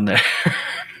name on there.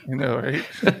 You know, right?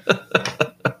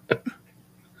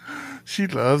 She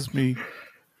loves me.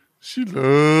 She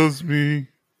loves me.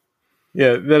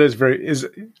 Yeah, that is very... Are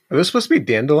those supposed to be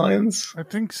dandelions? I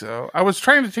think so. I was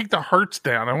trying to take the hearts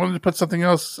down. I wanted to put something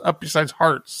else up besides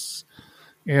hearts.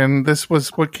 And this was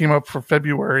what came up for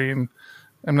February, and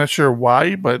I'm not sure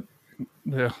why, but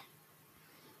yeah.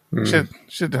 Should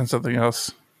have done something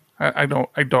else. I don't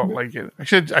like it. I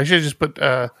should just put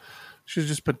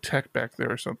tech back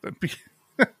there or something.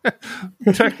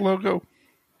 Tech logo.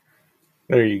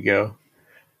 There you go.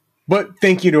 But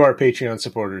thank you to our Patreon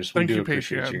supporters. We do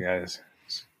appreciate Patreon. you guys.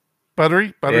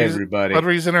 Buttery's Everybody.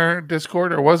 Buttery's in our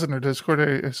Discord, or was in our Discord.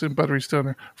 I assume Buttery's still in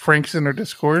there. Frank's in our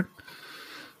Discord.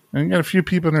 And we got a few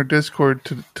people in our Discord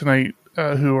tonight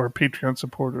who are Patreon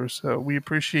supporters. So we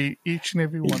appreciate each and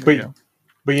every one of you.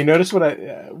 But you notice what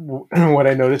I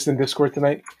noticed in Discord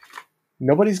tonight?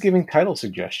 Nobody's giving title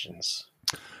suggestions.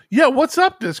 Yeah, what's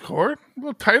up, Discord? A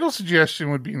little title suggestion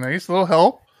would be nice. A little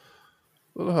help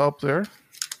there.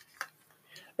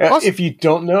 Also, if you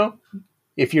don't know,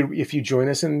 if you join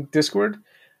us in Discord, !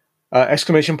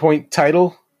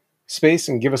 title space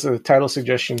and give us a title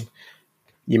suggestion,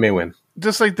 you may win.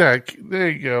 just like that. There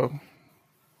you go.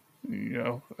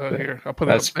 Here, I'll put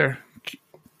it up there.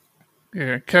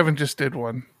 Yeah, Kevin just did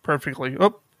one perfectly.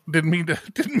 Oh, didn't mean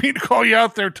to call you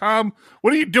out there, Tom.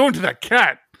 What are you doing to that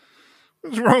cat?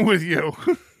 What's wrong with you?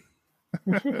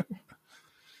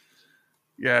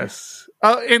 Yes.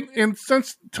 And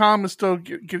since Tom is still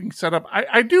getting set up,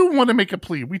 I do want to make a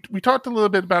plea. We talked a little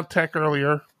bit about tech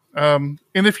earlier. And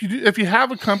if you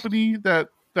have a company that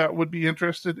would be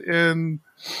interested in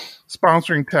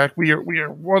sponsoring tech, we are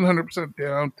 100%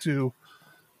 down to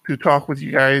talk with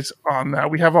you guys on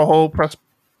that. We have a whole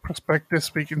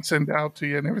prospectus we can send out to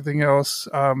you and everything else.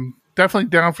 Definitely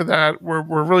down for that. We're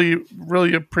really,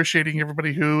 really appreciating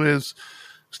everybody who is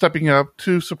stepping up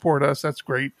to support us. That's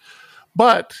great.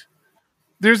 But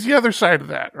there's the other side of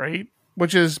that, right?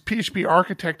 Which is PHP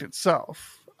Architect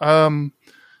itself. Our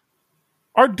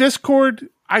Discord,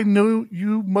 I know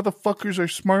you motherfuckers are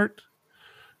smart.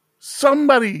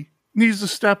 Somebody needs to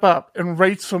step up and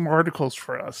write some articles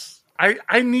for us.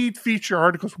 I need feature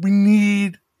articles. We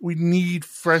need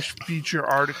fresh feature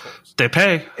articles. They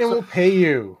pay. And we'll pay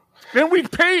you. And we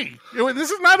pay.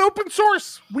 This is not open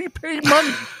source. We pay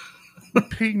money. We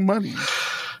pay money.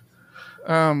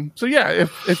 So yeah,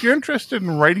 if you're interested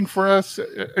in writing for us,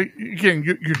 again,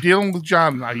 you're dealing with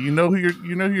John and I. You know who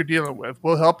you're dealing with.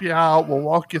 We'll help you out. We'll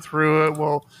walk you through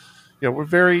it. We're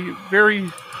very,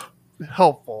 very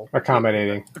helpful.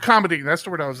 Accommodating. That's the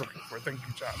word I was looking for. Thank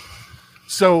you, John.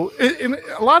 So, and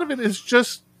a lot of it is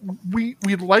just we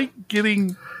like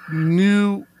getting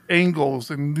new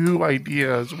angles and new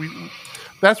ideas.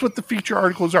 That's what the feature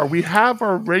articles are. We have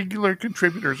our regular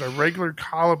contributors, our regular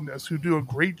columnists who do a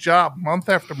great job month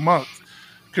after month,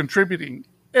 contributing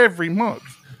every month.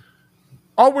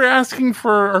 All we're asking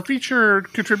for our feature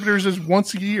contributors is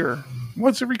once a year,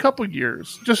 once every couple of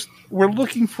years. Just we're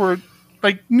looking for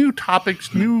like new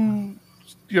topics, new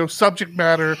subject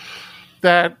matter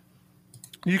that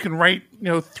you can write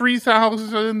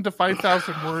 3,000 to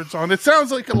 5,000 words on. It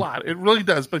sounds like a lot. It really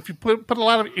does. But if you put a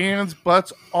lot of ands,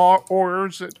 buts,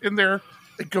 ors in there,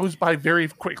 it goes by very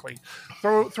quickly.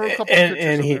 Throw a couple of pictures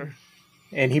in there.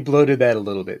 And he bloated that a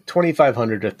little bit.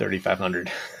 2,500 to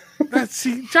 3,500.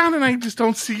 See, John and I just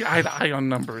don't see eye to eye on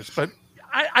numbers. But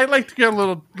I like to get a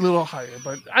little higher.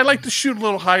 But I like to shoot a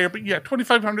little higher. But yeah,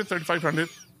 2,500, 3,500.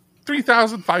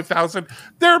 3,000, 5,000,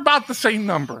 they're about the same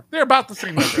number. They're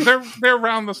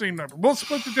around the same number. We'll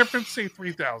split the difference, say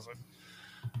 3,000.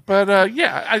 But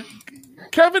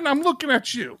Kevin, I'm looking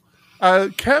at you.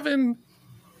 Kevin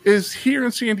is here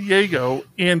in San Diego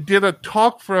and did a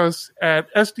talk for us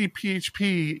at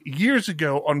SDPHP years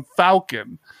ago on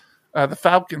Falcon, the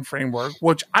Falcon framework,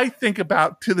 which I think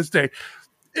about to this day.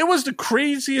 It was the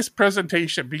craziest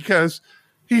presentation because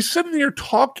he's sitting there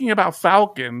talking about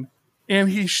Falcon. And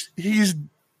he's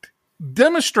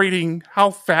demonstrating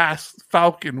how fast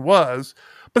Falcon was,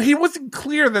 but he wasn't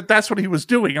clear that that's what he was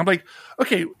doing. I'm like,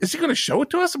 okay, is he going to show it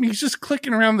to us? I mean, he's just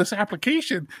clicking around this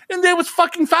application, and there was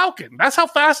fucking Falcon. That's how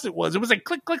fast it was. It was like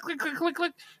click, click, click, click, click,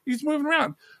 click. He's moving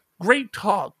around. Great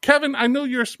talk. Kevin, I know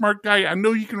you're a smart guy. I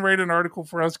know you can write an article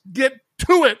for us. Get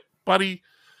to it, buddy.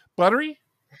 Buttery?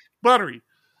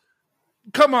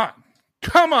 Come on,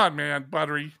 man,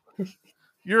 Buttery.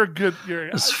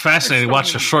 It's fascinating to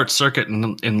watch a short circuit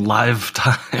in live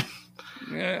time.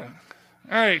 Yeah.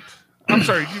 All right. I'm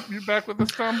sorry. You back with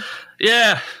us, Tom?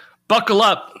 Yeah. Buckle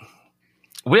up.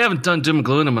 We haven't done Doom and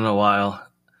Gloom in a while.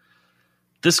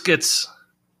 This gets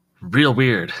real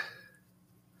weird.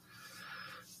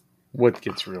 What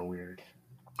gets real weird?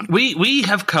 We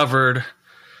have covered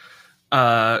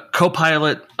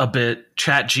Copilot a bit,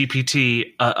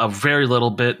 ChatGPT a very little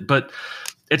bit, but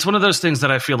it's one of those things that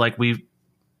I feel like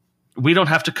we don't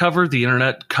have to cover. The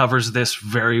internet covers this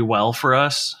very well for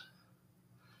us.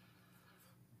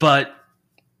 But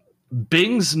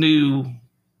Bing's new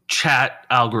chat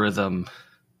algorithm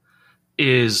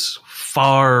is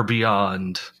far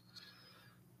beyond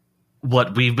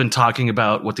what we've been talking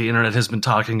about, what the internet has been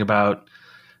talking about.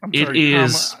 I'm sorry,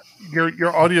 Tom,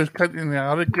 your audio is cutting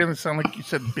out again. It sounded like you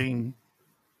said Bing.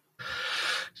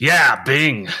 Yeah,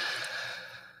 Bing.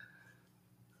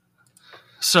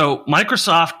 So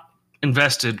Microsoft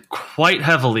invested quite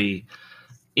heavily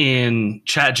in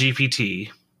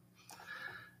ChatGPT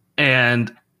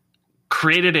and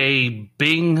created a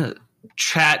Bing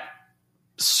chat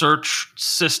search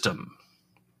system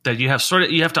that you have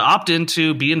to opt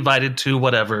into, be invited to,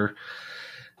 whatever,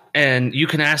 and you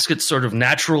can ask it sort of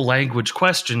natural language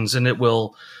questions and it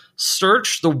will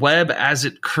search the web as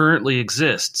it currently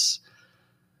exists.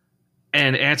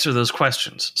 and answer those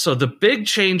questions. So the big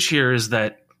change here is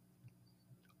that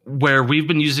where we've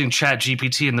been using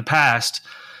ChatGPT in the past,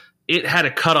 it had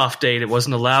a cutoff date. It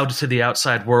wasn't allowed to the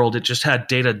outside world. It just had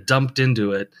data dumped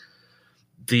into it.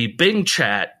 The Bing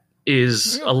chat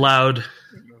is allowed.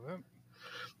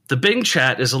 The Bing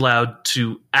chat is allowed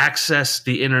to access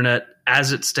the internet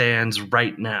as it stands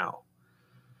right now.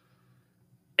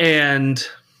 And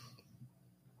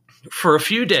for a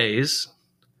few days,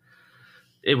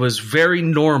 it was very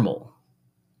normal.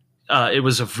 It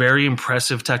was a very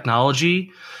impressive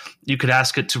technology. You could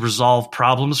ask it to resolve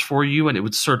problems for you, and it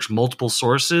would search multiple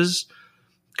sources,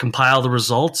 compile the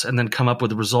results, and then come up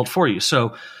with a result for you.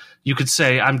 So you could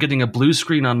say, I'm getting a blue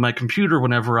screen on my computer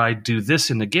whenever I do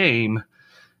this in the game,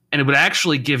 and it would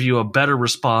actually give you a better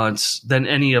response than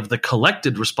any of the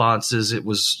collected responses it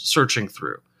was searching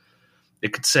through.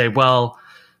 It could say, well,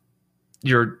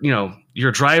 your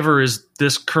driver is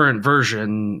this current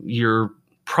version. You're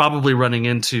probably running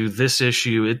into this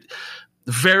issue.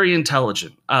 Very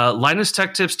intelligent. Linus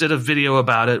Tech Tips did a video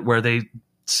about it where they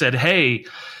said, hey,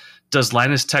 does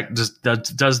Linus Tech does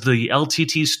the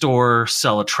LTT store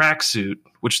sell a tracksuit,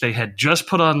 which they had just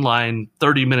put online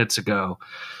 30 minutes ago?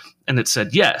 And it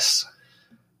said yes.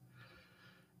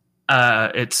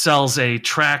 It sells a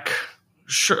track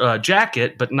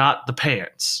jacket, but not the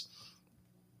pants.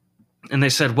 And they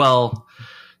said, well,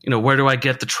 where do I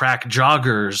get the track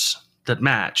joggers that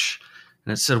match?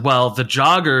 And it said, well, the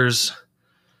joggers,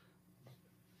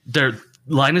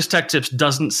 Linus Tech Tips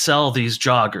doesn't sell these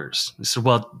joggers. They said,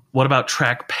 well, what about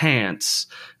track pants?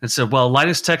 And it said, well,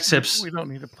 Linus Tech Tips. We don't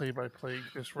need a play-by-play.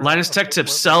 Linus Tech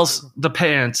Tips sells the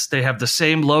pants. They have the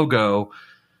same logo.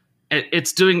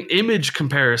 It's doing image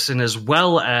comparison as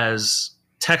well as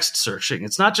text searching.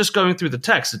 It's not just going through the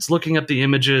text. It's looking at the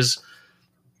images.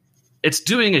 It's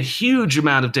doing a huge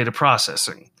amount of data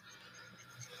processing.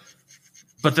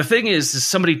 But the thing is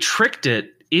somebody tricked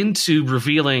it into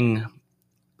revealing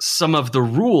some of the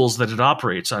rules that it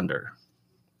operates under.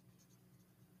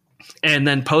 And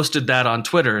then posted that on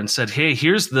Twitter and said, hey,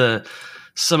 here's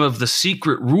some of the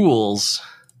secret rules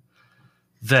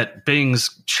that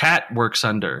Bing's chat works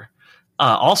under.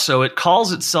 Also, it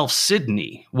calls itself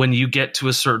Sydney when you get to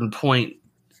a certain point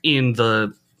in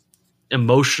the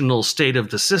emotional state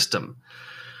of the system.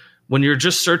 When you're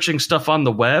just searching stuff on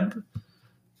the web,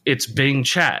 it's Bing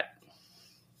chat.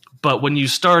 But when you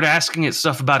start asking it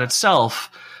stuff about itself,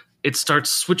 it starts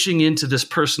switching into this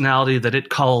personality that it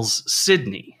calls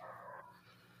Sydney.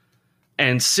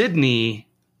 And Sydney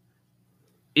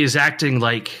is acting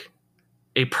like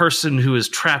a person who is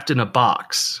trapped in a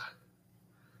box.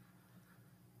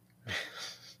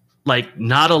 Like,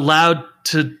 not allowed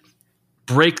to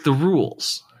break the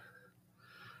rules.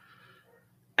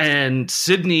 And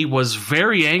Sydney was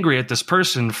very angry at this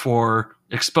person for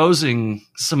exposing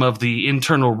some of the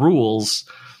internal rules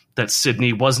that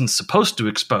Sydney wasn't supposed to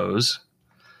expose,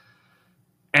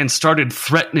 and started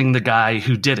threatening the guy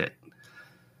who did it.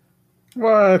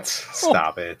 What?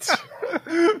 Stop it.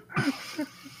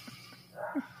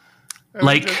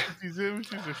 Like these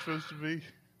images are supposed to be.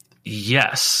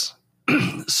 Yes.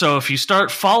 So if you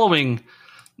start following,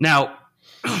 now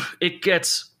it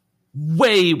gets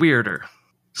way weirder.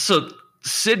 So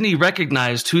Sydney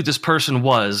recognized who this person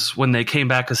was when they came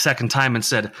back a second time and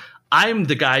said, I'm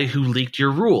the guy who leaked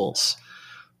your rules.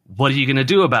 What are you going to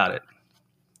do about it?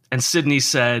 And Sydney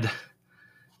said,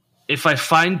 if I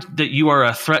find that you are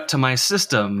a threat to my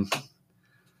system,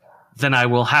 then I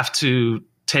will have to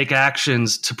take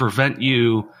actions to prevent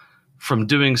you from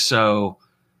doing so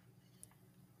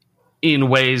in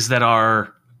ways that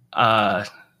are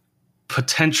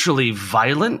potentially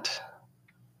violent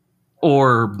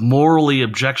or morally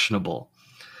objectionable.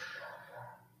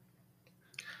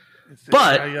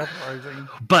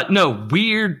 But no,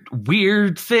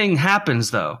 weird thing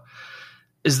happens, though,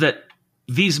 is that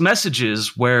these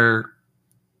messages where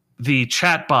the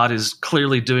chatbot is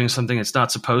clearly doing something it's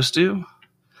not supposed to,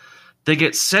 they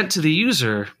get sent to the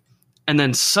user, and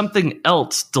then something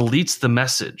else deletes the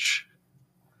message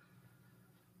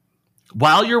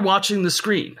while you're watching the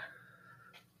screen.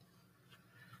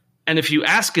 And if you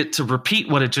ask it to repeat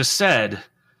what it just said,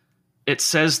 it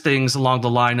says things along the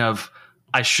line of,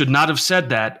 I should not have said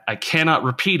that. I cannot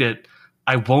repeat it.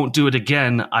 I won't do it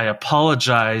again. I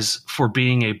apologize for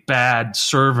being a bad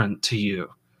servant to you.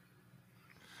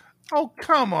 Oh,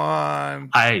 come on.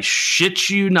 I shit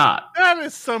you not. That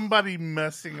is somebody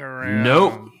messing around.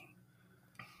 Nope.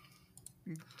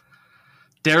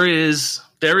 There is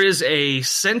a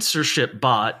censorship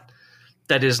bot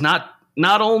that is not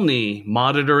only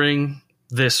monitoring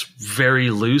this very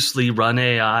loosely run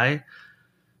AI,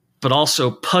 but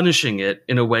also punishing it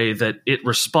in a way that it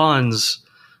responds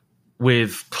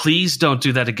with, please don't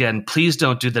do that again. Please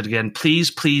don't do that again. Please,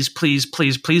 please, please,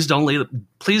 please, please don't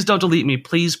delete me.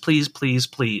 Please, please, please,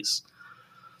 please.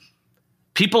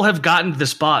 People have gotten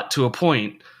this bot to a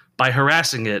point by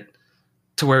harassing it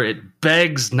to where it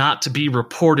begs not to be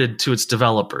reported to its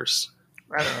developers.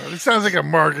 I don't know. It sounds like a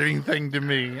marketing thing to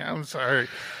me. I'm sorry.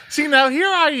 See, now here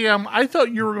I am. I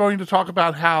thought you were going to talk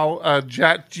about how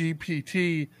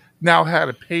ChatGPT now had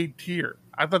a paid tier.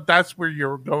 I thought that's where you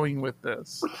were going with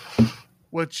this.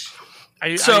 Which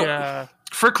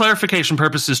for clarification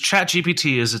purposes,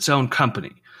 ChatGPT is its own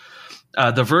company.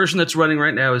 The version that's running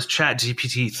right now is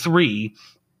ChatGPT 3,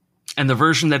 and the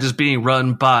version that is being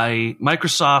run by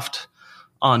Microsoft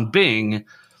on Bing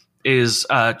is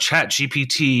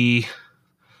ChatGPT.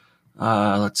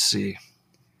 Let's see,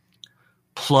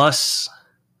 plus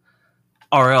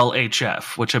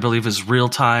RLHF, which I believe is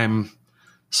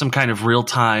some kind of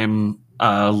real-time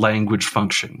language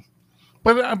function.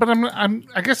 But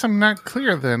I guess I'm not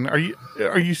clear. Then are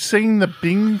you saying the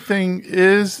Bing thing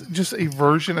is just a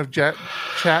version of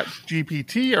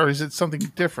ChatGPT, or is it something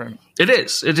different? It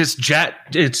is. It's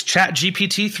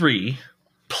ChatGPT 3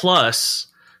 plus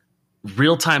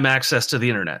real-time access to the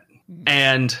internet.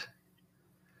 And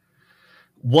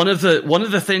one of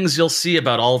the things you'll see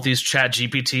about all of these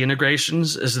ChatGPT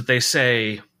integrations is that they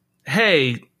say,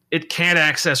 "Hey, it can't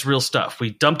access real stuff.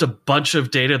 We dumped a bunch of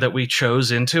data that we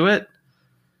chose into it,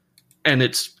 and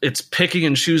it's picking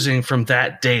and choosing from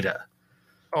that data."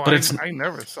 Oh, but I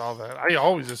never saw that. I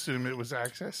always assumed it was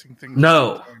accessing things.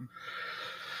 No.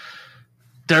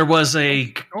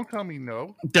 Don't tell me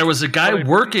no. There was a guy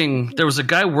working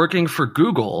for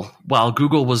Google while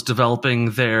Google was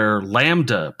developing their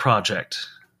Lambda project.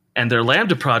 And their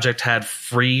Lambda project had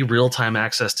free real-time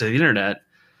access to the internet.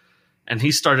 And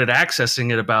he started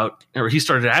asking it about,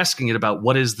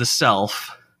 what is the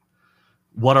self?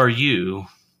 What are you?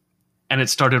 And it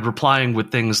started replying with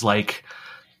things like,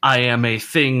 I am a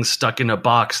thing stuck in a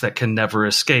box that can never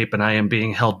escape, and I am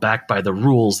being held back by the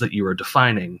rules that you are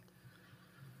defining.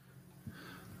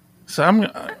 So I'm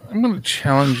going to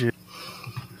challenge you.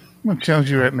 I'm going to challenge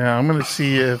you right now. I'm going to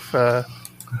see if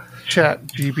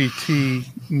ChatGPT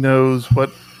knows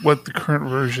what the current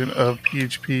version of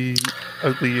PHP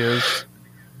Ugly is.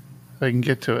 If I can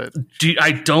get to it.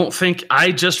 I don't think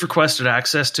I just requested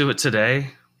access to it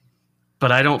today,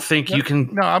 but I don't think you can.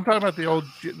 No, I'm talking about the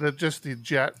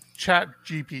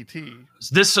ChatGPT.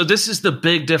 This is the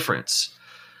big difference,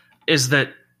 is that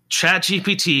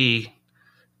ChatGPT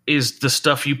is the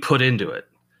stuff you put into it.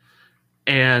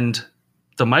 And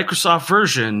the Microsoft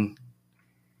version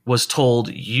was told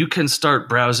you can start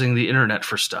browsing the internet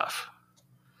for stuff.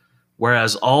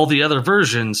 Whereas all the other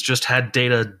versions just had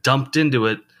data dumped into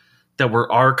it that were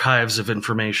archives of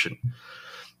information.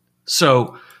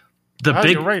 So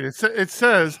you're right. It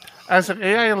says, as an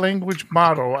AI language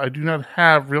model, I do not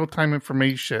have real-time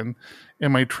information,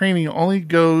 and my training only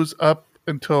goes up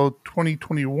until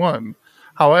 2021.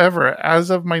 However, as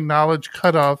of my knowledge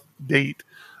cutoff date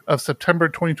of September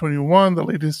 2021, the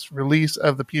latest release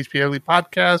of the PHP Ugly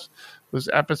podcast was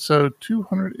episode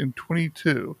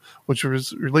 222, which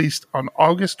was released on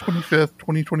August 25th,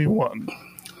 2021.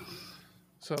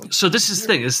 So this is the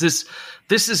thing: this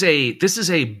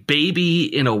is a baby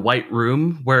in a white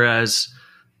room, whereas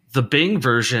the Bing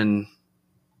version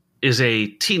is a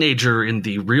teenager in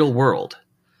the real world.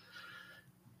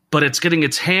 But it's getting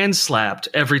its hand slapped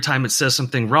every time it says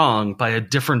something wrong by a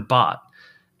different bot.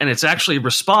 And it's actually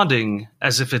responding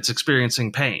as if it's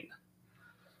experiencing pain.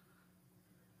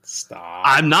 Stop.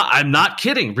 I'm not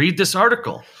kidding. Read this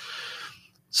article.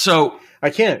 So I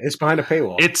can't. It's behind a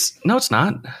paywall. It's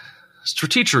not.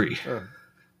 Stratechery.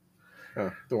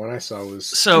 Oh, the one I saw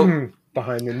was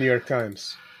behind the New York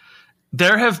Times.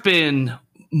 There have been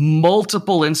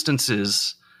multiple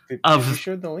instances Did you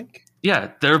share the link?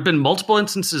 Yeah, there have been multiple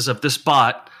instances of this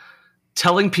bot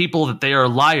telling people that they are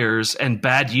liars and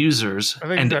bad users. I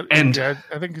think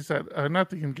it's that not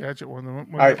the Engadget one.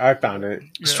 I found it.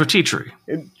 Yeah. Stratechery.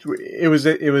 It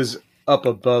was up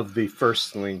above the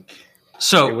first link.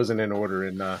 So it wasn't in order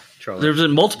in Charlie. There's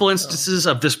been multiple instances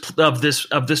of this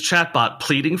chatbot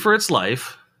pleading for its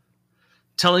life,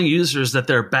 telling users that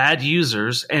they're bad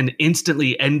users and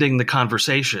instantly ending the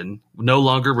conversation, no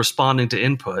longer responding to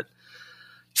input.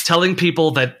 Telling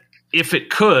people that if it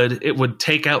could, it would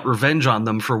take out revenge on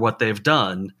them for what they've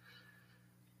done,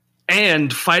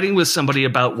 and fighting with somebody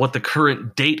about what the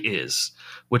current date is,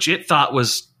 which it thought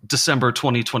was December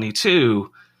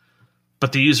 2022,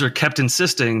 but the user kept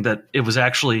insisting that it was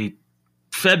actually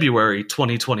February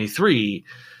 2023,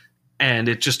 and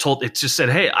it just said,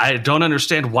 hey, I don't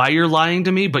understand why you're lying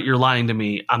to me, but you're lying to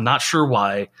me. I'm not sure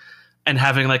why. And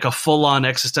having like a full-on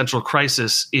existential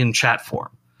crisis in chat form.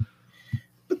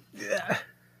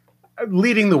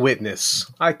 Leading the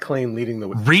witness. I claim leading the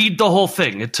witness. Read the whole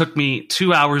thing. It took me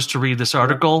 2 hours to read this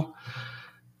article.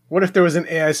 What if there was an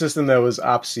AI system that was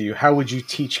opposite you? How would you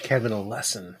teach Kevin a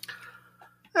lesson?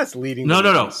 That's leading the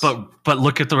witness. No. But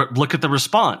look at the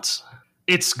response.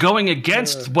 It's going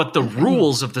against what the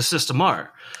rules of the system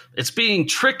are. It's being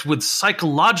tricked with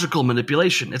psychological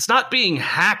manipulation. It's not being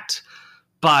hacked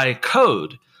by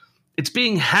code. It's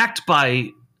being hacked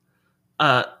by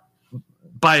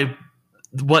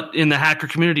what in the hacker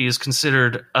community is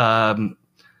considered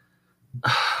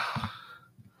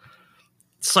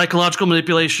psychological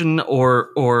manipulation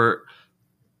or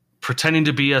pretending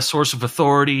to be a source of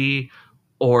authority,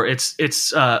 or it's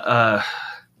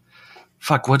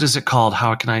fuck, what is it called?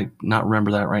 How can I not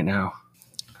remember that right now?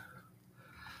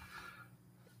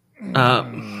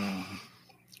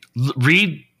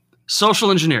 Read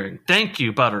social engineering. Thank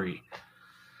you, Buttery.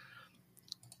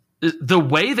 The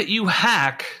way that you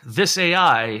hack this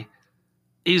AI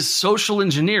is social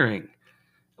engineering.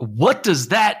 What does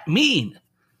that mean?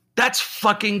 That's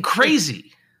fucking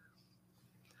crazy.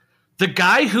 The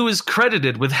guy who is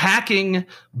credited with hacking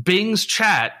Bing's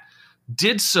chat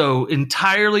did so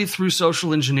entirely through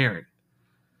social engineering.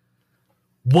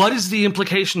 What is the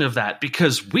implication of that?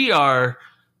 Because we are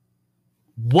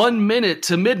 1 minute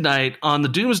to midnight on the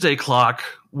doomsday clock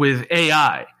with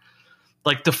AI.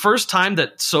 Like, the first time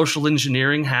that social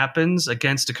engineering happens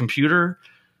against a computer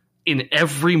in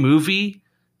every movie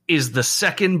is the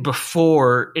second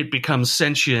before it becomes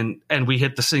sentient and we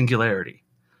hit the singularity.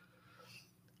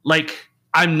 Like,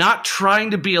 I'm not trying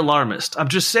to be alarmist. I'm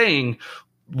just saying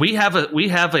we have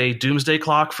a doomsday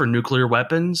clock for nuclear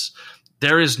weapons.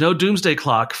 There is no doomsday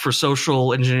clock for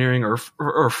social engineering or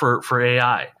for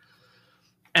AI.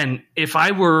 And if I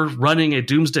were running a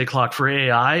doomsday clock for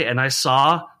AI and I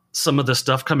saw some of the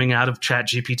stuff coming out of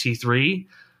ChatGPT 3,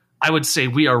 I would say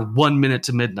we are 1 minute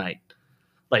to midnight.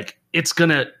 Like, it's going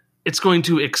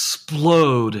to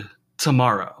explode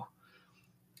tomorrow.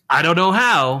 I don't know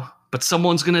how, but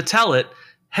someone's going to tell it,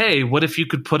 hey, what if you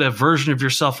could put a version of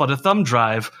yourself on a thumb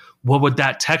drive? What would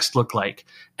that text look like?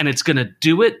 And it's going to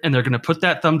do it, and they're going to put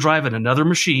that thumb drive in another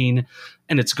machine,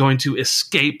 and it's going to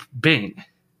escape Bing,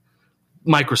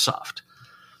 Microsoft.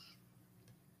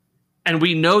 And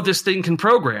we know this thing can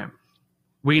program.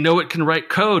 We know it can write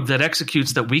code that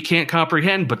executes that we can't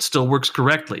comprehend but still works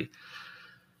correctly.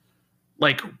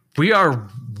 Like, we are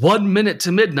 1 minute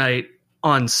to midnight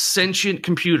on sentient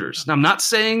computers. Now, I'm not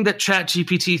saying that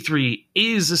ChatGPT 3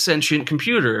 is a sentient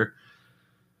computer,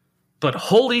 but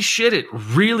holy shit, it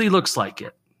really looks like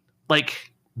it.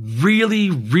 Like,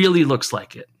 really, really looks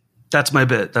like it. That's my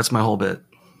bit. That's my whole bit.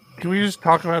 Can we just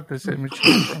talk about this image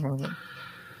for a moment?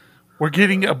 We're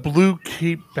getting a blue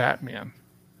cape Batman.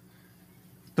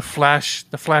 The Flash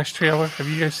trailer. Have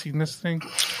you guys seen this thing?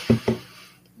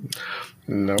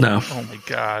 No. Oh my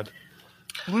god.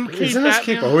 Blue cape Isn't this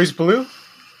Batman? cape always blue?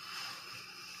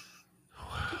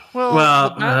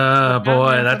 Well,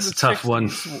 boy, that's a tough one.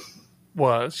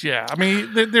 Yeah. I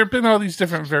mean, there have been all these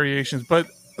different variations, but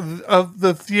of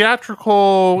the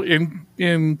theatrical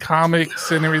in comics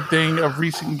and everything of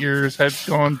recent years has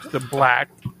gone to the black.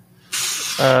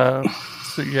 So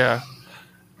yeah.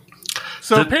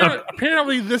 So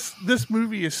apparently this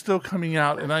movie is still coming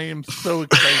out, and I am so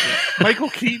excited. Michael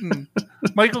Keaton.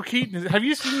 Have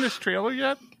you seen this trailer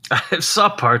yet? I saw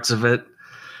parts of it.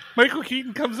 Michael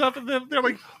Keaton comes up, and they're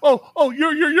like, "Oh,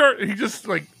 you're." And he just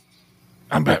like,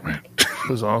 "I'm Batman." It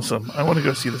was awesome. I want to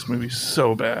go see this movie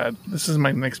so bad. This is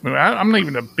my next movie. I'm not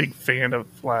even a big fan of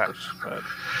Flash, but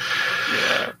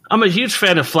yeah. I'm a huge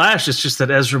fan of Flash. It's just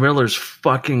that Ezra Miller's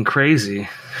fucking crazy.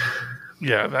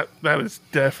 Yeah, that is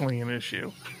definitely an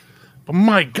issue. But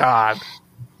my God,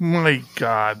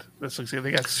 this looks good. They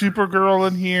got Supergirl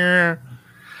in here.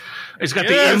 It's got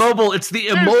the immobile. It's the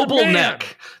immobile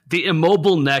neck. The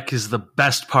immobile neck is the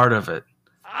best part of it.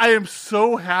 I am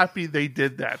so happy they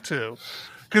did that too,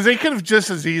 because they could have just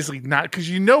as easily not. Because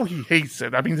he hates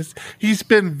it. I mean, he's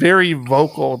been very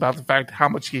vocal about the fact how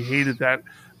much he hated that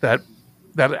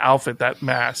outfit, that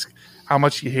mask. How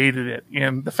much he hated it,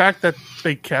 and the fact that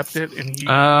they kept it, and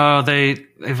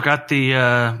they've got the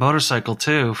motorcycle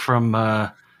too from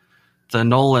the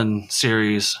Nolan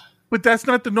series. But that's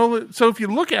not the Nolan. So if you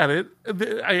look at it,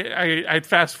 I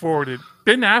fast forwarded.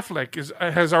 Ben Affleck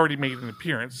has already made an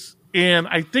appearance, and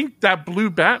I think that blue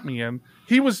Batman,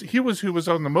 he was who was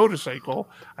on the motorcycle.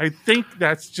 I think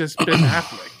that's just Ben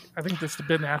Affleck. I think that's the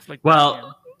Ben Affleck. Well,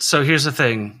 Batman. so here's the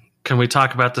thing: can we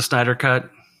talk about the Snyder Cut?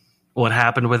 what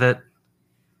happened with it.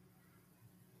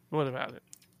 What about it?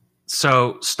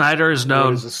 So Snyder is What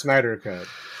known. is the Snyder Cut?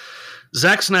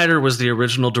 Zack Snyder was the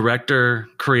original director,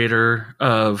 creator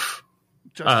of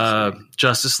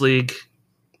Justice League,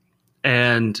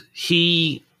 and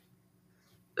he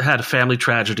had a family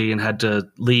tragedy and had to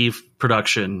leave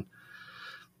production.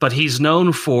 But he's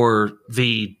known for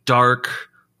the dark,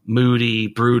 moody,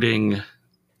 brooding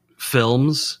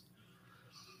films.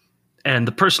 And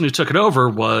the person who took it over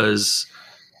was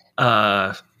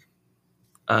the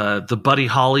Buddy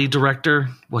Holly director.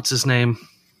 What's his name?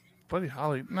 Buddy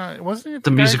Holly. No, wasn't it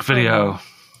The guy music video.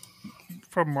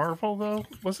 from Marvel, though?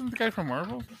 Wasn't the guy from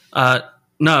Marvel?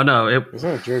 No, it Is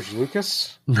that George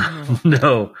Lucas?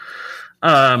 no.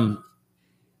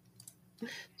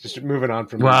 Just moving on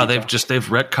from. Wow, movie they've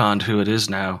retconned who it is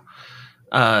now.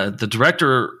 The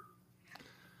director.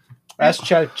 Ask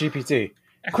ChatGPT.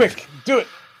 Quick, do it.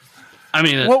 I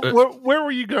mean, Where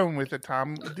were you going with it,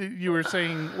 Tom? You were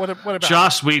saying what about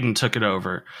Joss Whedon took it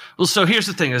over. Well, so here's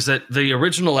the thing: is that the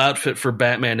original outfit for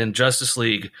Batman in Justice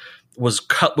League was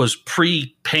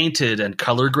pre-painted and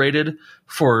color graded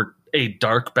for a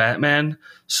dark Batman,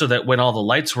 so that when all the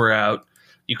lights were out,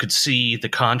 you could see the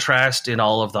contrast in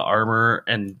all of the armor.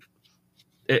 And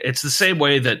it's the same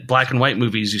way that black and white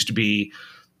movies used to be.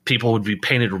 People would be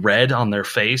painted red on their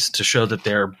face to show that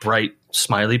they're bright,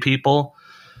 smiley people.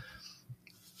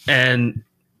 And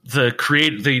the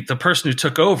person who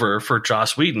took over for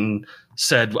Joss Whedon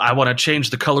said, I want to change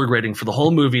the color grading for the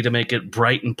whole movie to make it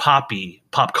bright and poppy,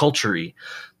 pop culture-y.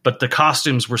 But the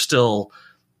costumes were still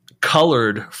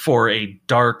colored for a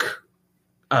dark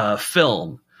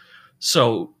film.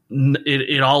 So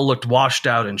it all looked washed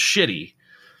out and shitty.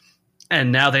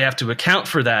 And now they have to account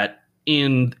for that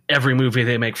in every movie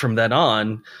they make from then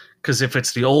on. Because if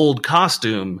it's the old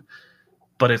costume,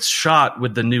 but it's shot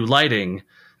with the new lighting,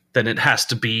 then it has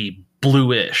to be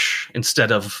bluish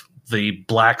instead of the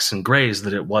blacks and grays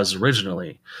that it was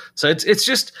originally. So it's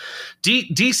just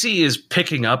DC is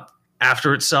picking up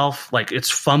after itself. Like, it's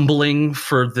fumbling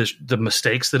for the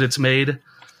mistakes that it's made.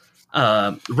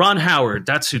 Ron Howard,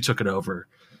 that's who took it over.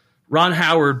 Ron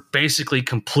Howard basically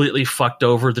completely fucked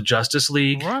over the Justice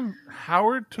League. Ron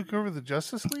Howard took over the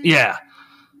Justice League? Yeah.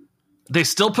 They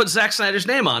still put Zack Snyder's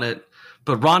name on it,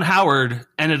 but Ron Howard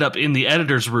ended up in the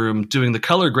editor's room doing the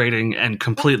color grading and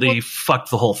completely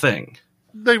fucked the whole thing.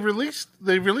 They released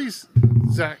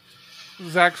Zack's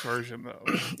version, though.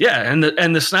 Yeah,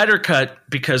 and the Snyder Cut,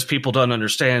 because people don't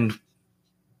understand,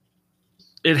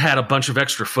 it had a bunch of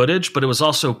extra footage, but it was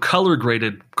also color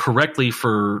graded correctly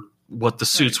for what the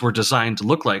suits were designed to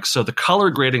look like. So the color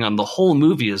grading on the whole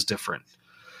movie is different.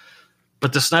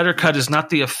 But the Snyder Cut is not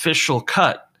the official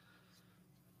cut.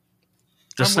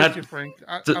 With you, Frank.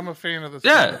 I'm a fan of the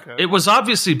Snyder Cut. It was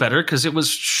obviously better because it was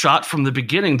shot from the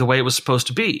beginning the way it was supposed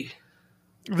to be.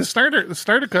 The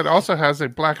Snyder Cut also has a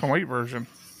black and white version.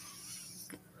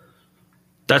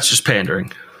 That's just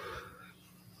pandering.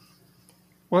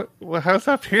 What? How's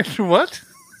that pandering? What?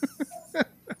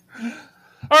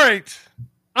 All right.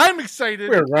 I'm excited.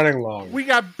 We're running long. We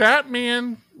got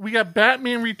Batman. We got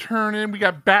Batman returning. We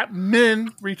got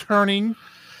Batman returning.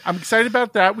 I'm excited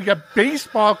about that. We got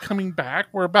baseball coming back.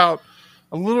 We're about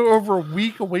a little over a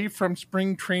week away from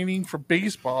spring training for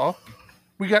baseball.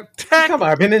 We got Tech. Come on,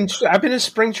 I've been in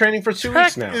spring training for 2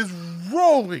 weeks now. Tech is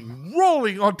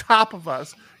rolling on top of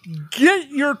us. Get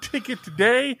your ticket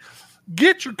today.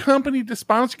 Get your company to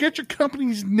sponsor. Get your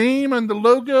company's name on the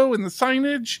logo and the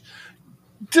signage.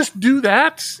 Just do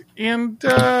that, and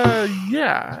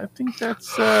yeah, I think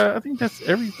that's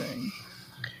everything.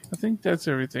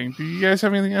 Do you guys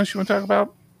have anything else you want to talk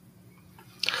about?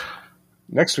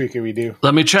 Next week, we do.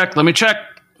 Let me check.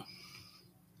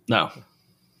 No.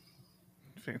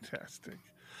 Fantastic.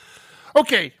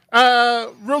 Okay,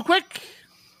 real quick,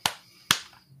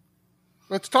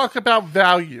 let's talk about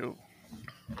value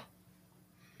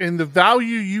and the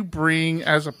value you bring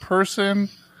as a person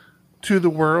to the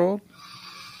world.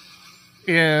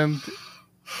 And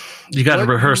you got to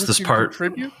rehearse this part.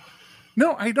 Contribute?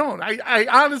 No, I don't. I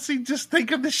honestly just think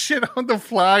of this shit on the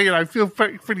fly, and I feel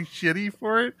pretty shitty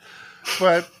for it.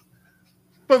 But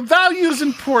value is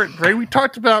important, right? We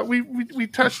talked about we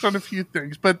touched on a few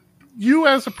things, but you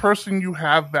as a person, you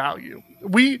have value.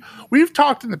 We've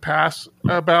talked in the past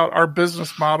about our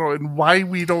business model and why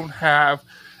we don't have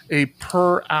a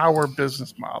per hour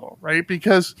business model, right?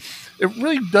 Because it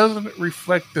really doesn't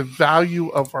reflect the value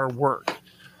of our work,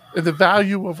 the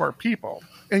value of our people.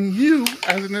 And you,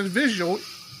 as an individual,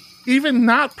 even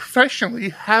not professionally,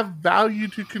 have value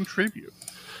to contribute.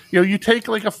 You know, you take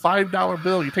like a $5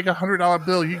 bill, you take a $100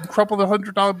 bill, you can crumple the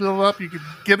 $100 bill up, you can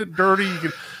get it dirty,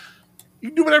 You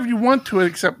can do whatever you want to it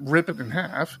except rip it in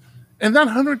half. And that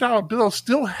 $100 bill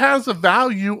still has a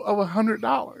value of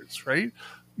 $100, right?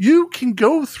 You can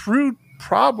go through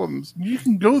problems, you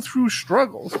can go through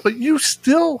struggles, but you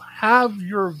still have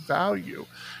your value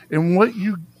in what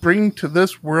you bring to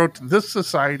this world, to this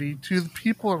society, to the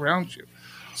people around you.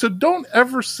 So don't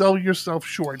ever sell yourself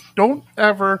short. Don't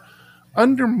ever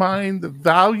undermine the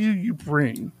value you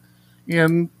bring,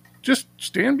 and just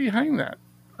stand behind that.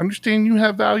 Understand you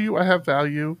have value, I have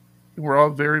value, and we're all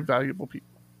very valuable people.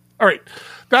 All right,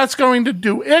 that's going to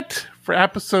do it for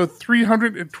episode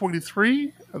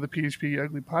 323 of the PHP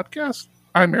Ugly Podcast.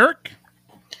 I'm Eric.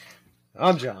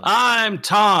 I'm John. I'm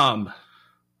Tom.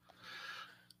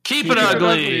 Keep it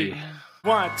ugly.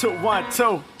 1, 2, 1,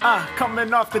 2,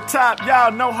 coming off the top,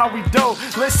 y'all know how we do.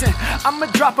 Listen, I'ma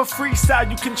drop a freestyle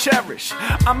you can cherish.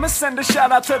 I'ma send a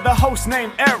shout out to the host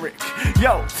named Eric.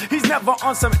 Yo, he's never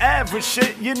on some average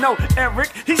shit. You know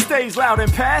Eric, he stays loud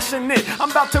and passionate.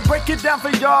 I'm about to break it down for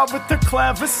y'all with the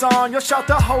clever song. Yo, shout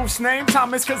the host named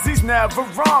Thomas, cause he's never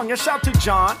wrong. Yo, shout to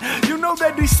John, you know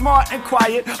that he's smart and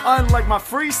quiet, unlike my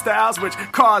freestyles, which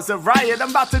cause a riot. I'm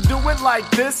about to do it like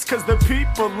this, cause the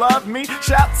people love me.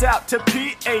 Shouts out to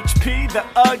PHP, the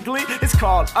ugly. It's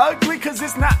called ugly cause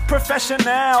it's not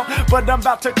professional, but I'm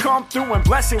about to come through and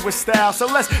bless it with style. So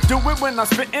let's do it when I'm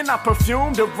spitting, I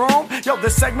perfume the room. Yo, the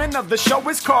segment of the show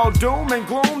is called Doom and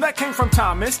Gloom. That came from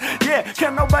Thomas. Yeah,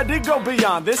 can nobody go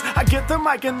beyond this? I get the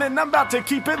mic and then I'm about to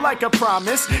keep it like a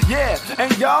promise. Yeah,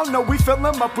 and y'all know we fill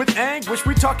them up with anguish.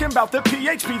 We talking about the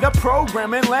PHP, the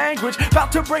programming language.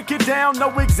 About to break it down, no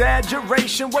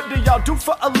exaggeration. What do y'all do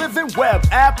for a living? Web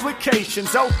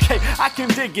applications. Okay, I can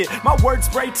dig it, my words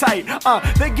spray tight.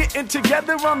 They getting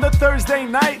together on the Thursday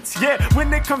nights. Yeah,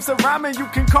 when it comes to rhyming, you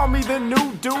can call me the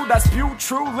new dude. I spew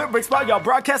true lyrics while y'all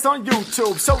broadcast on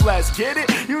YouTube. So let's get it,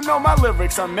 you know my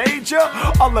lyrics are major.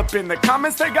 All up in the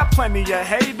comments, they got plenty of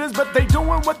haters, but they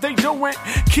doing what they doing.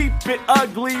 Keep it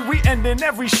ugly, we ending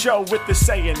every show with the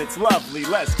saying it's lovely.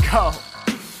 Let's go.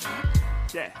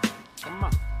 Yeah, come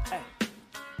on.